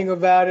writing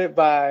about it,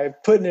 by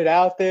putting it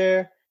out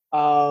there.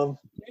 Um,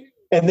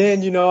 and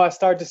then, I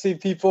start to see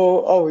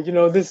people, oh,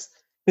 this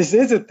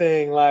is a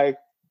thing. Like,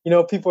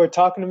 people are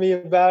talking to me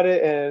about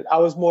it, and I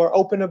was more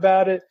open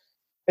about it.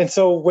 And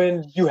so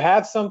when you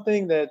have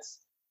something that's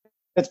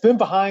been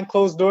behind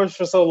closed doors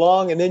for so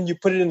long, and then you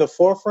put it in the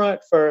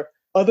forefront for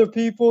other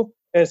people,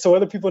 and so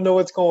other people know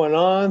what's going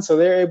on, so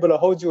they're able to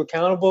hold you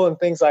accountable and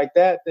things like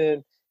that,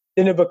 then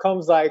it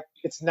becomes like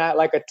it's not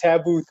like a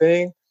taboo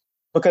thing.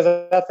 Because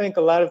I think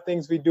a lot of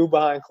things we do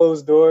behind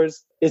closed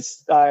doors,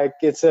 it's like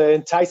it's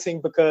enticing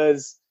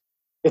because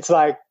it's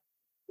like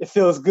it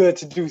feels good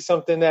to do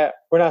something that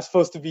we're not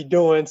supposed to be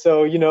doing.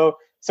 So,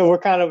 so we're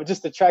kind of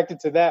just attracted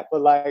to that. But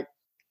like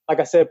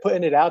I said,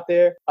 putting it out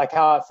there, like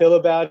how I feel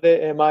about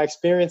it and my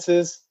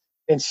experiences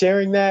and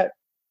sharing that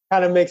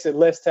kind of makes it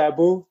less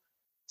taboo.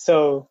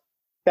 So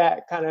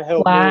that kind of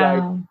helped me like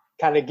Wow.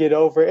 kind of get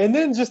over it. And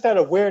then just that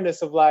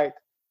awareness of like,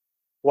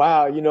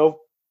 wow,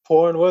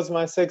 porn was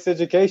my sex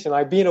education.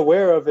 Like being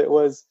aware of it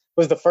was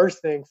the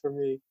first thing for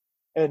me.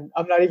 And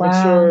I'm not even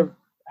Wow. sure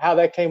how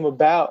that came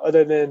about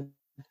other than,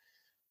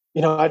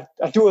 I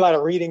do a lot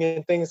of reading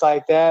and things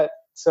like that.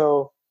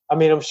 So, I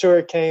mean, I'm sure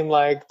it came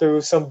like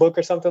through some book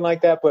or something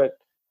like that. But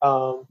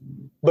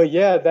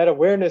yeah, that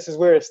awareness is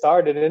where it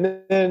started.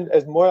 And then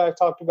as more I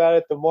talked about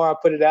it, the more I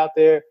put it out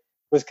there, it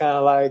was kind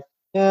of like,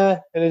 yeah,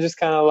 and it just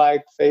kind of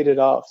like faded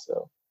off.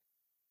 So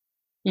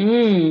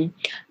Mm.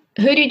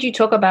 Who did you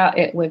talk about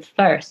it with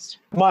first?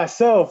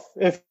 myself,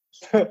 if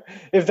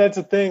if that's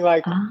a thing,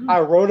 like Ah. I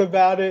wrote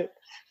about it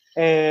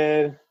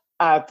and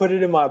I put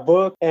it in my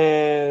book,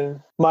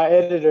 and my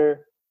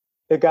editor,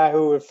 the guy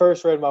who had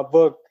first read my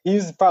book,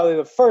 he's probably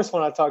the first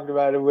one I talked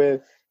about it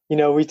with.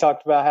 We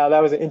talked about how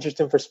that was an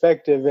interesting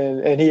perspective,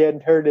 and he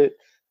hadn't heard it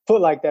put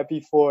like that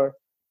before.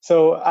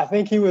 So I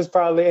think he was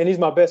probably, and he's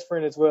my best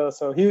friend as well.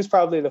 So he was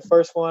probably the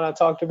first one I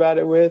talked about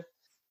it with.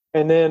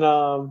 And then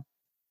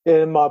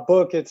in my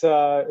book, it's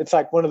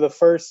like one of the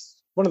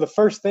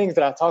first things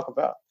that I talk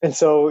about. And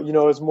so,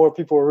 as more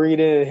people were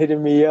reading and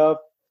hitting me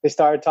up, they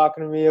started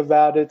talking to me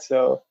about it.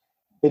 So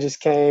it just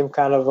came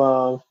kind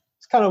of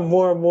it's kind of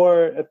more and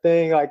more a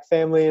thing, like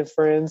family and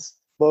friends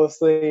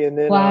mostly. And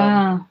then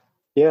Wow.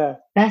 yeah.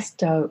 That's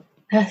dope.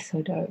 That's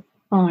so dope.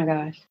 Oh my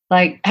gosh.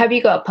 Like, have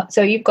you got,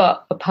 so you've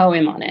got a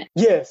poem on it?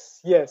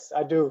 Yes,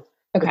 I do.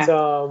 Okay. It's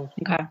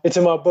Okay. it's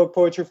in my book,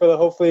 Poetry for the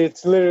Hopefully.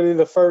 It's literally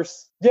the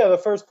first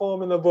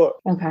poem in the book.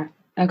 Okay.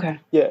 Okay.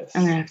 Yes.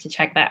 I'm going to have to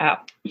check that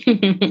out.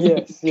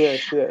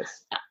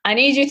 Yes. I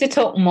need you to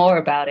talk more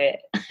about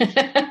it.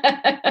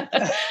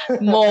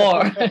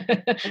 More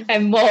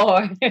and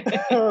more.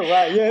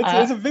 Right.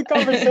 Yeah, it's a big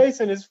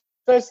conversation,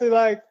 especially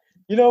like,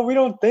 we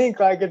don't think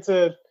like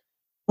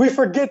we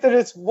forget that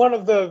it's one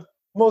of the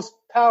most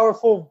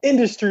powerful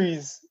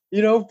industries.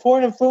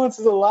 Porn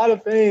influences a lot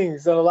of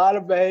things and a lot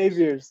of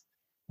behaviors.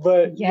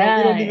 But we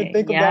don't even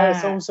think about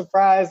it. So I'm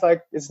surprised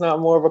like it's not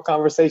more of a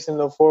conversation in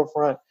the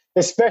forefront,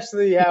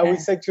 especially how we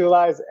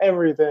sexualize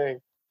everything.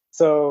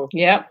 So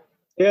Yep.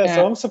 yeah,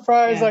 so I'm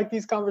surprised like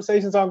these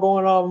conversations aren't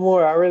going on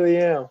more. I really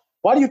am.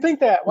 Why do you think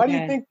that? Why do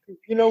you think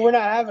we're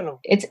not having them?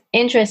 It's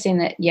interesting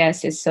that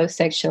yes, it's so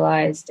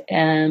sexualized,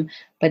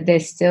 but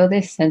there's still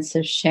this sense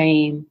of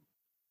shame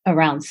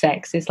around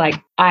sex. It's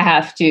like I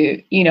have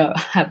to,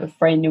 have a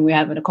friend and we're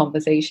having a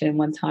conversation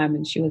one time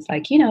and she was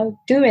like,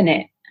 doing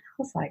it. I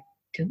was like,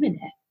 doing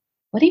it?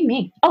 What do you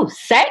mean? Oh,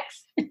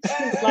 sex? She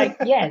was like,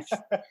 yes.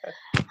 I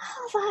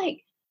was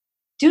like,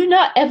 do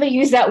not ever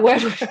use that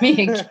word with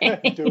me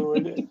again.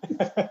 Doing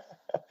it.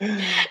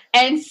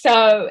 And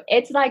so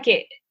it's like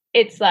it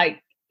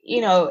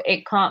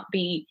can't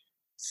be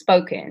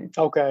spoken.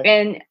 Okay.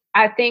 And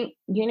I think,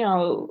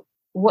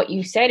 what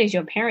you said is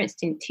your parents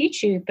didn't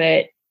teach you,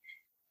 but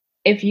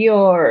if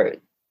you're,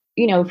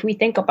 if we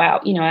think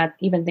about, I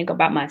even think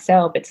about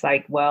myself, it's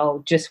like,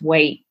 well, just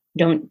wait.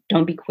 Don't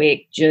be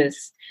quick.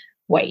 Just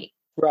wait.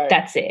 Right.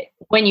 That's it.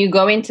 When you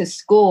go into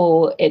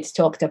school, it's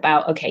talked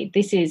about, okay,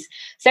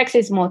 sex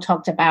is more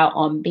talked about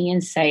on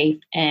being safe,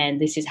 and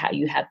this is how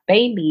you have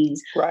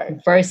babies, right,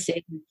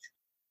 versus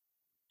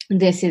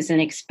this is an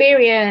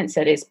experience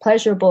that is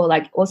pleasurable.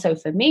 Like also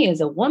for me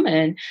as a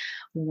woman,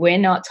 we're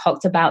not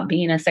talked about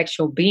being a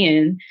sexual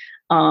being.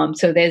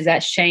 So there's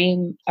that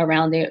shame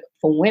around it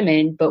for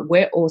women, but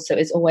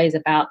it's always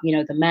about,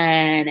 the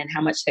man and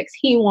how much sex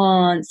he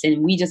wants,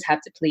 and we just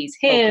have to please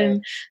him.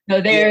 Okay.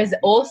 So there's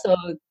also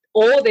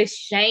all this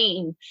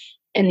shame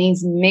and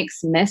these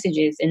mixed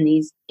messages and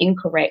these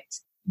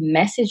incorrect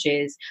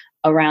messages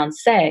around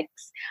sex.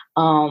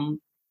 And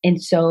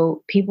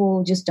so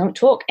people just don't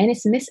talk, and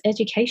it's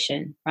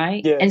miseducation,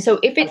 right? Yes, and so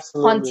if it's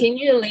absolutely.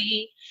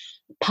 continually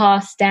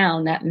passed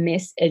down, that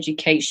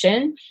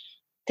miseducation,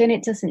 then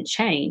it doesn't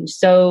change.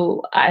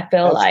 So I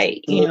feel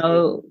like,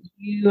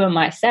 you and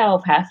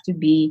myself have to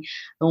be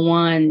the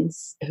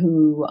ones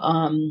who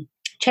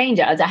change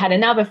it. I had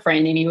another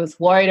friend and he was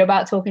worried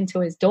about talking to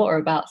his daughter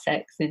about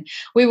sex. And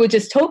we were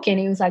just talking.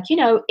 He was like, it.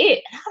 And I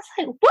was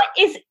like, what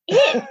is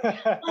it?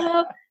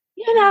 I'm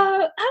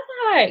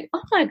like,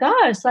 oh my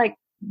gosh, like,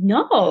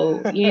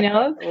 no,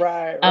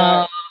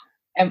 Right.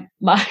 And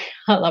my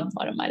I love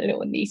one of my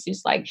little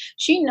nieces. Like,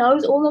 she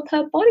knows all of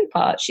her body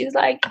parts. She's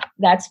like,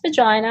 that's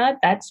vagina,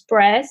 that's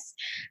breast,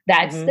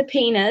 that's the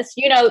penis.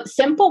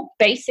 Simple,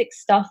 basic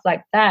stuff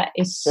like that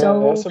is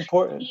so that's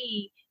important.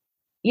 key.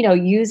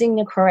 Using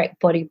the correct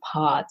body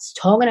parts,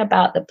 talking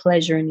about the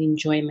pleasure and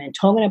enjoyment,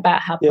 talking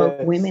about how both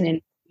women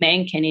and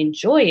men can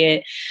enjoy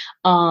it,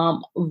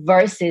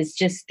 versus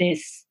just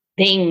this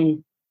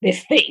thing.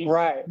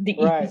 Right. Do.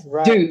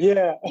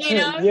 Yeah.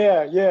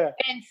 Yeah.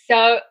 And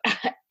so,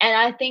 and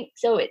I think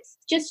so it's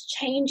just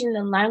changing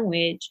the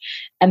language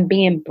and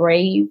being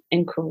brave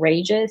and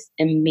courageous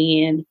and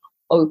being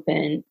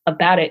open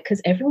about it,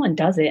 because everyone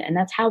does it, and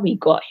that's how we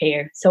got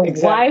here. So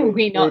why are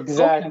we not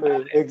talking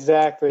about it?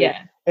 Exactly.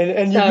 Yeah.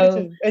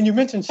 And you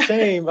mentioned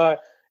shame. And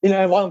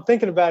while I'm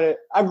thinking about it,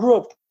 I grew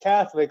up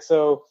Catholic,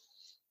 so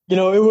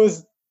it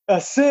was a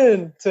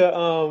sin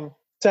to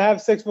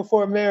have sex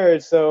before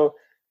marriage. So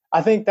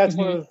I think that's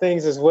one of the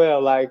things as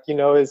well. Like,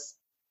 it's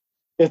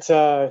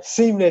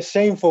seemed as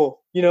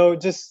shameful,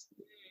 just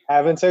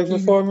having sex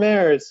before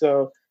marriage.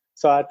 So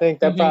I think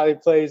that probably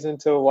plays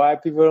into why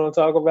people don't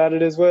talk about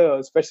it as well,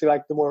 especially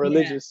like the more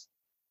religious.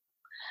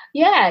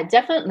 Yeah,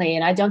 definitely.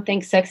 And I don't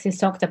think sex is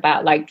talked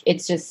about like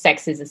it's just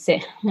sex is a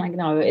sin. Like,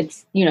 no,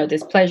 it's,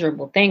 this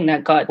pleasurable thing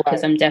that God,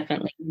 because I'm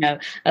definitely,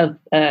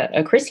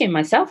 a Christian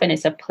myself, and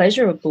it's a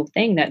pleasurable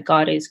thing that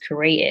God has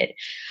created.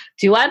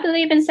 Do I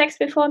believe in sex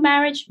before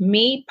marriage?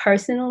 Me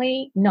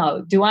personally,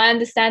 no. Do I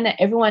understand that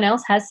everyone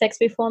else has sex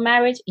before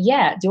marriage?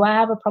 Yeah. Do I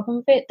have a problem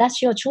with it?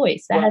 That's your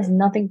choice. That has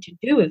nothing to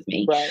do with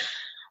me. Right.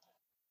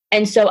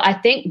 And so I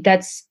think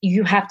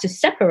you have to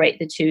separate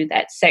the two.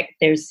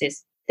 There's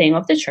this thing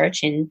of the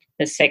church and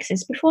the sex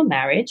is before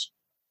marriage.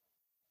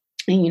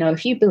 And,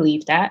 if you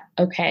believe that,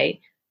 okay,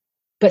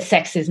 but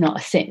sex is not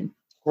a sin.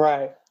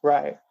 Right.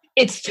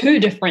 It's two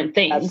different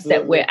things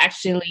that we're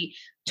actually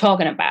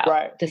talking about.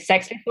 Right. The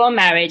sex before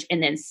marriage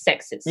and then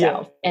sex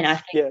itself. Yes. And I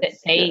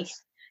think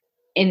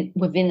that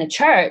within the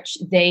church,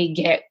 they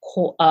get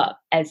caught up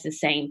as the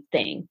same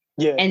thing.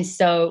 Yes. And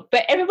so,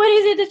 but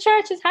everybody's in the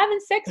church is having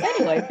sex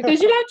anyway,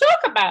 because you don't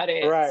talk about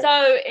it. Right.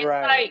 So it's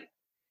like,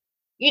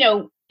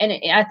 and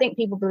I think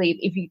people believe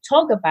if you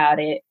talk about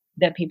it,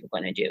 that people are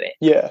going to do it.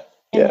 Yeah.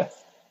 And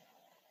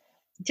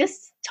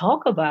just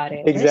talk about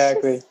it.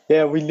 Exactly.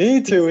 Yeah, we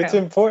need to. It's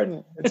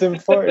important. It's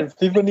important.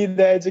 People need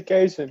the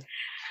education.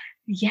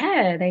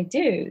 Yeah, they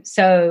do.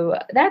 So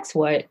that's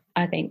what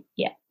I think.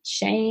 Yeah.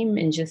 Shame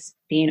and just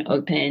being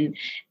open.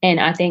 And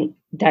I think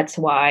that's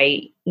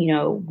why,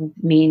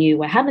 me and you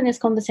were having this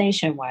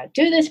conversation, why I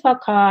do this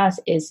podcast,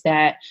 is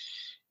that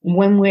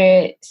when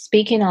we're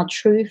speaking our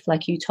truth,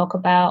 like you talk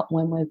about,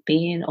 when we're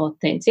being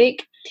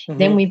authentic,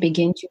 then we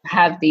begin to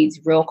have these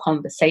real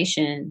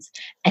conversations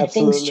and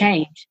things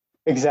change.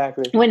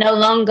 Exactly. We're no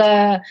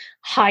longer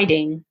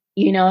hiding,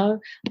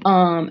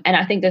 and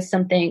I think there's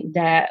something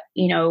that,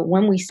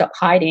 when we stop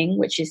hiding,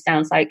 which it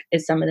sounds like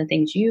is some of the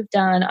things you've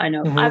done, I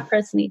know I've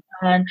personally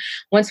done,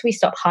 once we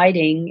stop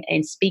hiding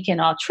and speaking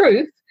our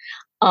truth,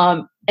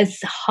 as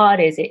hard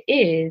as it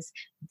is,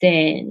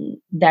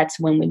 then that's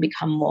when we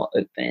become more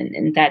open,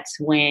 and that's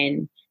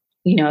when,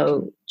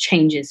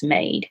 change is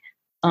made.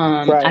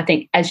 I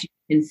think, as you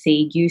can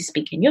see, you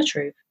speaking your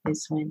truth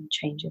is when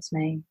change is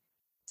made.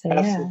 So,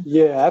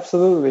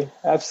 absolutely.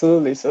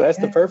 So that's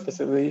the purpose,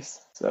 at least.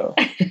 So,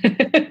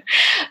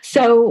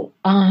 so,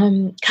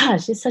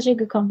 gosh, it's such a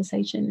good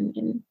conversation,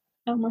 and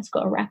I almost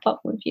got to wrap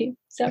up with you.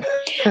 So,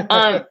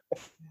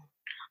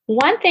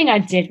 one thing I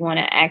did want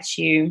to ask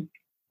you,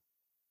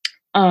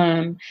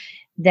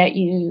 that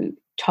you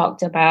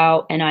talked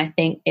about, and I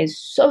think is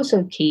so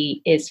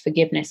key, is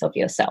forgiveness of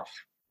yourself.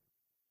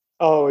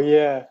 Oh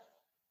yeah.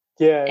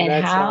 And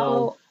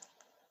that's,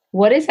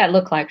 what does that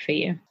look like for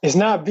you? It's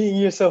not beating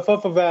yourself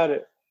up about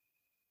it.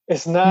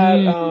 It's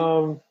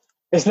not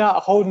it's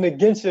not holding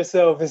against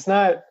yourself. It's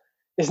not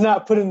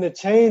putting the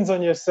chains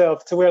on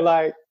yourself to where,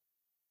 like,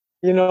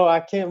 I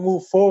can't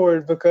move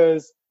forward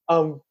because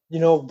I'm,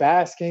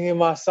 basking in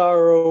my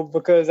sorrow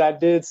because I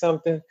did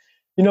something.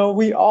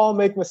 We all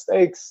make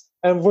mistakes,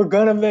 and we're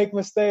going to make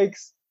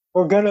mistakes.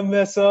 We're going to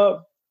mess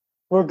up.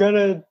 We're going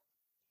to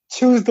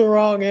choose the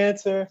wrong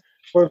answer.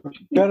 We're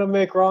going to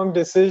make wrong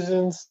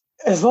decisions.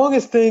 As long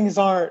as things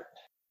aren't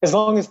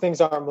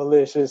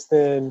malicious,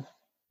 then,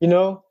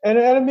 and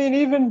I mean,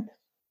 even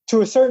to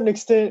a certain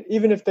extent,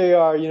 even if they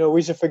are,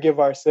 we should forgive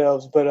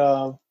ourselves.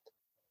 But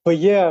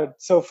yeah,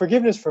 so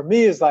forgiveness for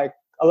me is like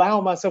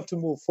allowing myself to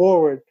move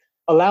forward,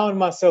 allowing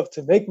myself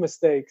to make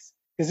mistakes.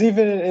 Because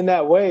even in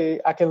that way,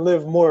 I can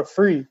live more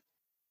free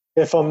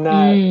if I'm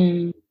not,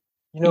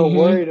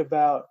 worried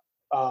about,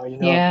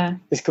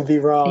 this could be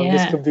wrong.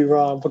 This could be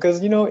wrong.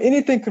 Because,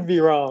 anything could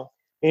be wrong,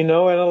 and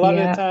a lot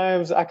of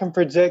times I can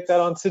project that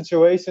on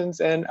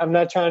situations, and I'm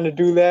not trying to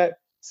do that.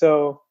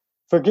 So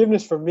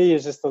forgiveness for me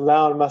is just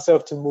allowing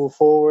myself to move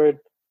forward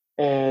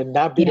and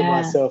not beating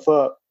myself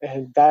up.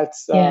 And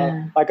that's,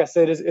 like I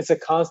said, it's a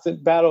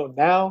constant battle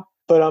now,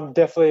 but I'm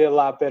definitely a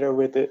lot better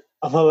with it.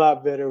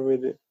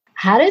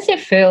 How does it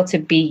feel to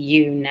be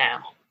you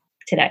now,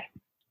 today?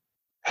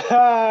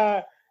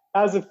 How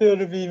does it feel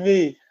to be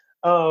me?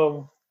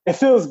 It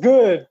feels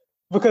good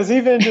because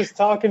even just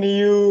talking to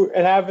you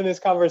and having this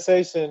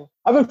conversation,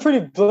 I've been pretty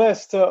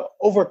blessed to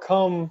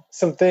overcome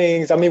some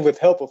things. I mean, with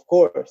help, of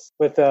course,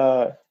 with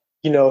help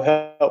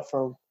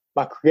from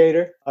my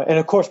creator and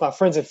of course my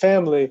friends and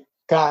family.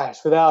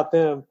 Gosh, without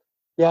them,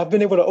 yeah, I've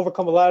been able to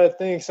overcome a lot of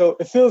things. So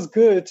it feels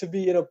good to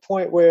be in a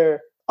point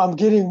where I'm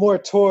getting more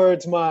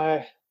towards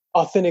my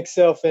authentic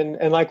self. And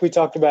like we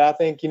talked about, I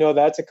think,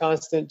 that's a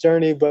constant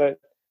journey, but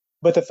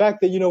the fact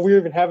that, we're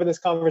even having this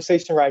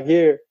conversation right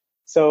here,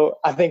 so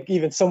I think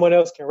even someone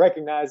else can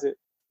recognize it,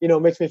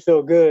 makes me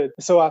feel good.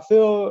 So I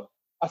feel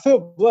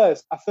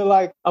blessed. I feel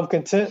like I'm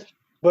content,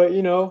 but,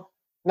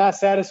 not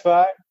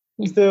satisfied.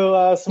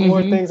 Still some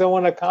more Mm-hmm. things I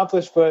want to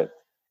accomplish. But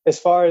as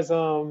far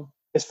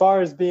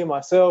as being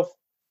myself,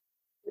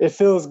 it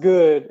feels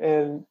good.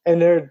 And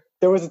there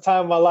was a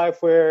time in my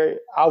life where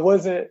I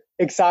wasn't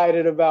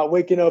excited about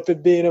waking up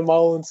and being in my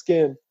own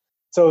skin.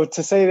 So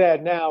to say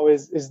that now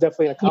is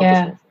definitely an Yeah.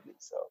 accomplishment for me.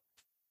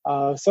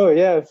 So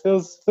yeah, it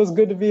feels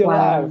good to be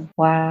alive.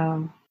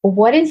 Wow. Wow.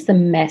 What is the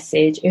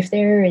message? If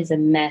there is a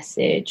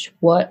message,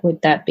 what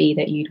would that be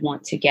that you'd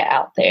want to get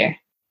out there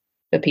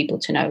for people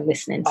to know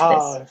listening to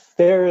this? If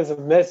there is a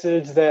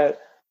message that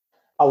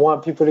I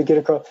want people to get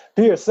across,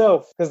 be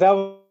yourself, because that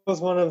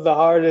was one of the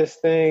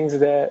hardest things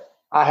that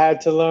I had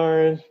to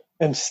learn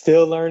and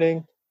still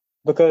learning,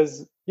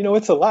 because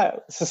it's a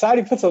lot.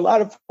 Society puts a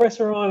lot of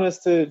pressure on us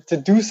to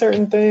do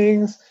certain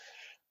things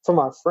from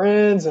our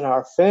friends and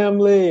our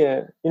family,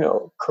 and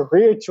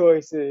career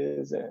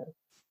choices and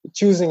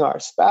choosing our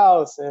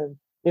spouse, and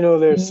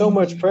there's so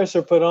much Mm.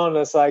 pressure put on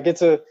us. Like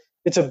it's a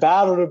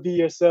battle to be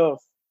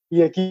yourself.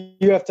 You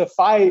have to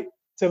fight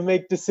to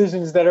make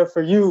decisions that are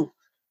for you.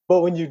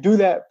 But when you do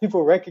that,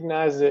 people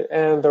recognize it,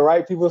 and the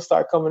right people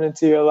start coming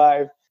into your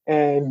life,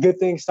 and good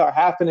things start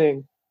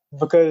happening,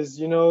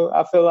 because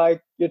I feel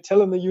like you're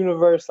telling the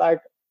universe,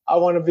 like, I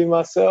want to be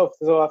myself.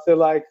 So I feel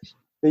like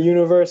the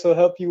universe will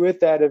help you with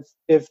that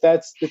if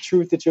that's the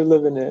truth that you're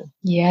living in.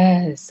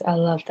 Yes, I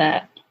love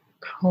that.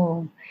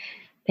 Cool.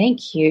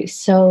 Thank you.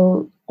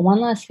 So,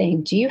 one last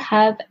thing, do you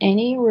have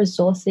any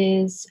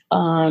resources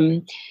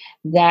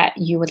that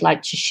you would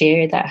like to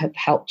share that have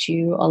helped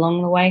you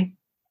along the way?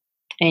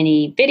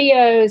 Any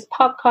videos,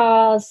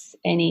 podcasts,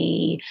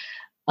 any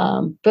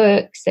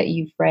books that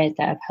you've read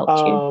that have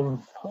helped you?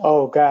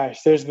 Oh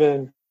gosh, there's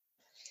been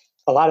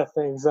a lot of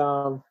things.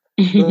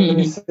 Let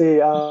me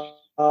see.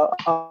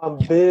 I'm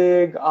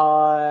big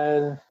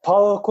on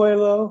Paulo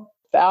Coelho,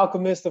 The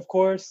Alchemist, of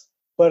course.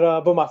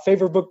 But my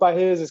favorite book by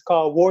his is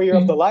called Warrior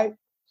of the Mm, Light,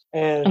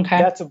 and okay.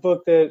 that's a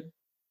book that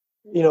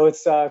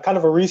it's kind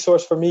of a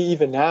resource for me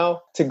even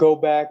now to go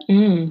back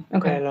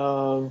Okay.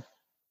 and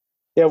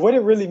yeah, what it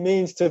really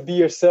means to be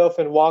yourself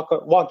and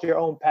walk your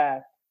own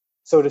path,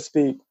 so to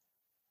speak.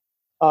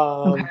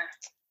 Okay. Um,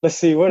 let's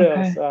see what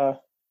else. Okay.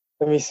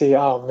 Let me see.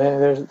 Oh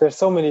man, there's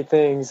so many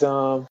things.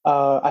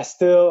 I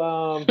still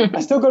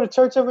go to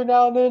church every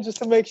now and then just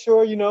to make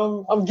sure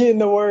I'm getting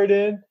the word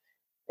in,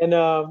 and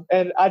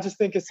I just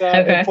think it's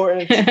Okay.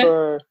 important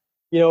for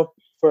you know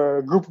for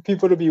a group of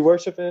people to be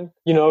worshiping.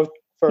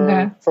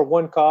 Okay. For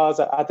one cause.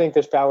 I think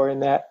there's power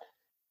in that.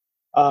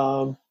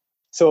 Um,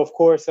 so of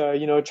course,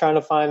 trying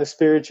to find the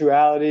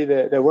spirituality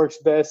that works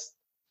best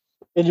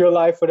in your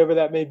life, whatever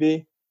that may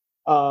be.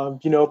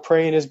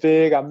 Praying is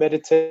big. I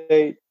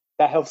meditate.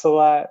 That helps a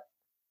lot.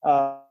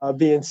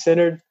 Being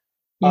centered.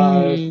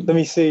 Let Mm.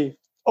 me see.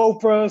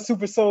 Oprah,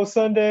 Super Soul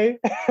Sunday.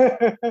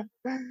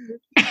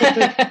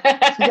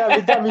 she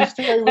got me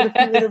straight with a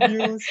few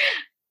interviews.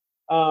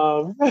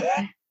 Um,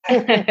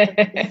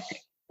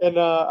 and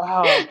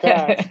oh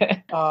gosh,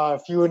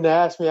 if you wouldn't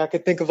ask me, I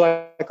could think of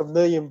like a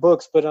million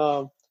books. But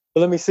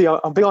let me see.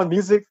 I'm big on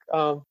music.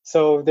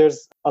 So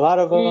there's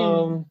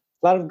Mm.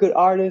 a lot of good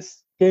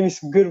artists. Gave me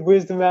some good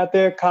wisdom out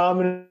there.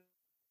 Common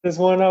is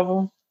one of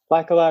them.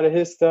 Like a lot of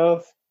his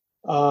stuff.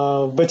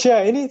 But yeah,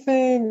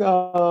 anything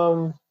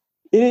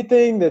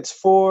that's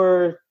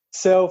for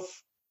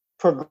self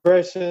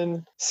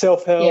progression,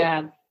 self help,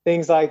 Yeah.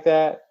 things like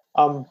that.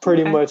 I'm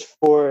pretty Okay. much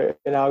for it,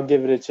 and I'll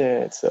give it a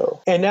chance.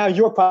 So, and now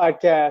your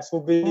podcast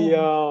will be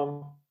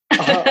Oh.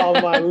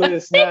 on my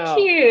list Thank now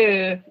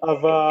you.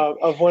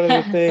 of one of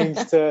the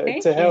things to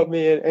Thank help you.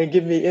 me and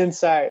give me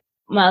insight.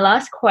 My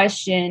last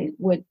question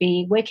would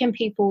be, where can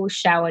people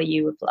shower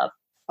you with love?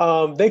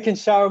 They can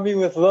shower me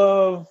with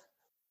love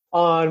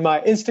on my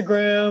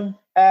Instagram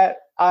at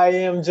I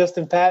am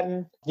Justin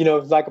Patton.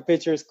 Like a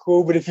picture is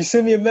cool, but if you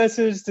send me a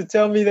message to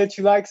tell me that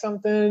you like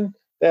something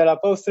that I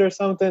posted or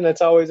something,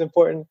 that's always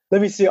important.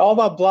 Let me see all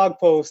my blog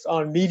posts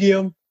on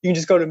Medium. You can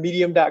just go to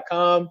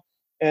medium.com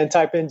and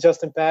type in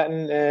Justin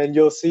Patton, and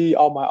you'll see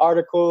all my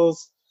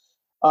articles.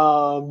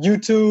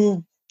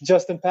 YouTube,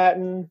 Justin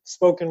Patton,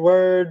 spoken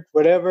word,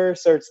 whatever,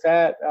 search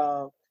that.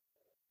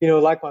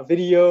 Like my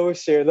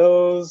videos, share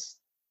those.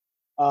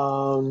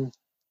 Um,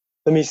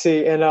 Let me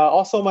see. And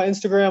also my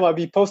Instagram, I'll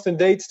be posting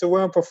dates to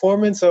where I'm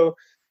performing. So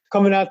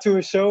coming out to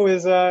a show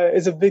is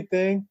a big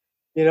thing.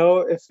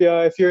 If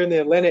you're in the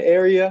Atlanta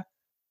area,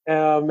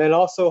 and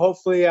also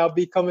hopefully I'll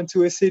be coming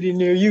to a city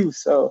near you.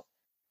 So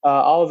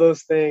all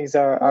those things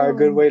are a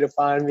good way to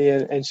find me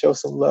and show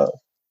some love.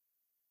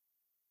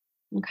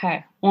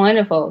 Okay,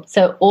 wonderful.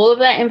 So all of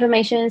that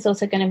information is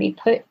also going to be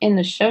put in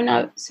the show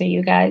notes so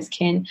you guys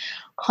can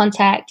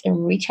contact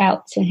and reach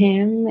out to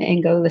him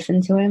and go listen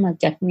to him. I've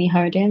definitely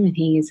heard him and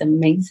he is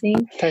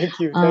amazing. Thank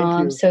you.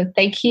 Thank you. So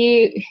thank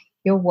you.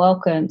 You're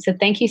welcome. So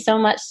thank you so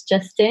much,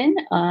 Justin.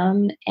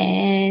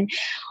 And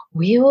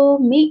we'll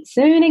meet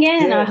soon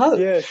again, yes, I hope.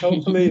 Yes,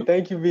 hopefully.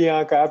 Thank you,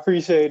 Bianca. I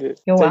appreciate it.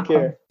 You're Take welcome.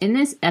 care. In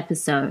this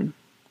episode,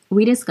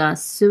 we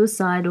discuss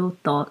suicidal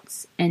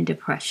thoughts and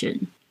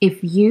depression.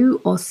 If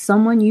you or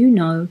someone you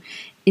know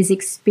is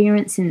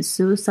experiencing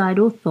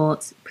suicidal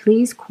thoughts,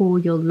 please call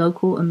your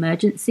local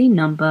emergency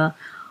number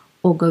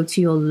or go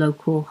to your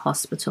local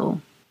hospital.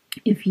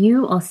 If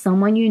you or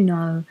someone you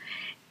know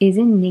is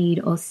in need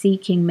or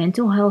seeking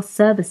mental health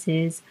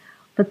services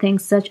for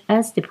things such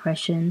as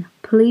depression,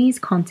 please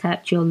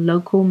contact your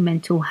local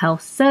mental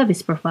health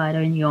service provider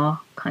in your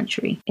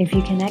country. If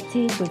you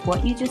connected with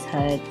what you just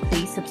heard,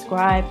 please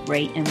subscribe,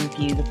 rate, and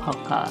review the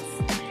podcast.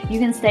 You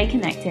can stay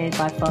connected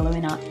by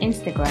following our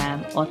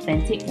Instagram,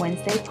 Authentic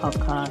Wednesday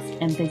Podcast,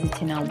 and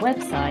visiting our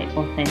website,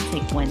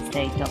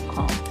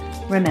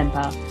 AuthenticWednesday.com.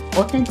 Remember,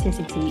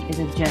 authenticity is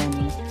a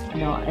journey,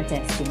 not a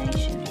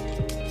destination.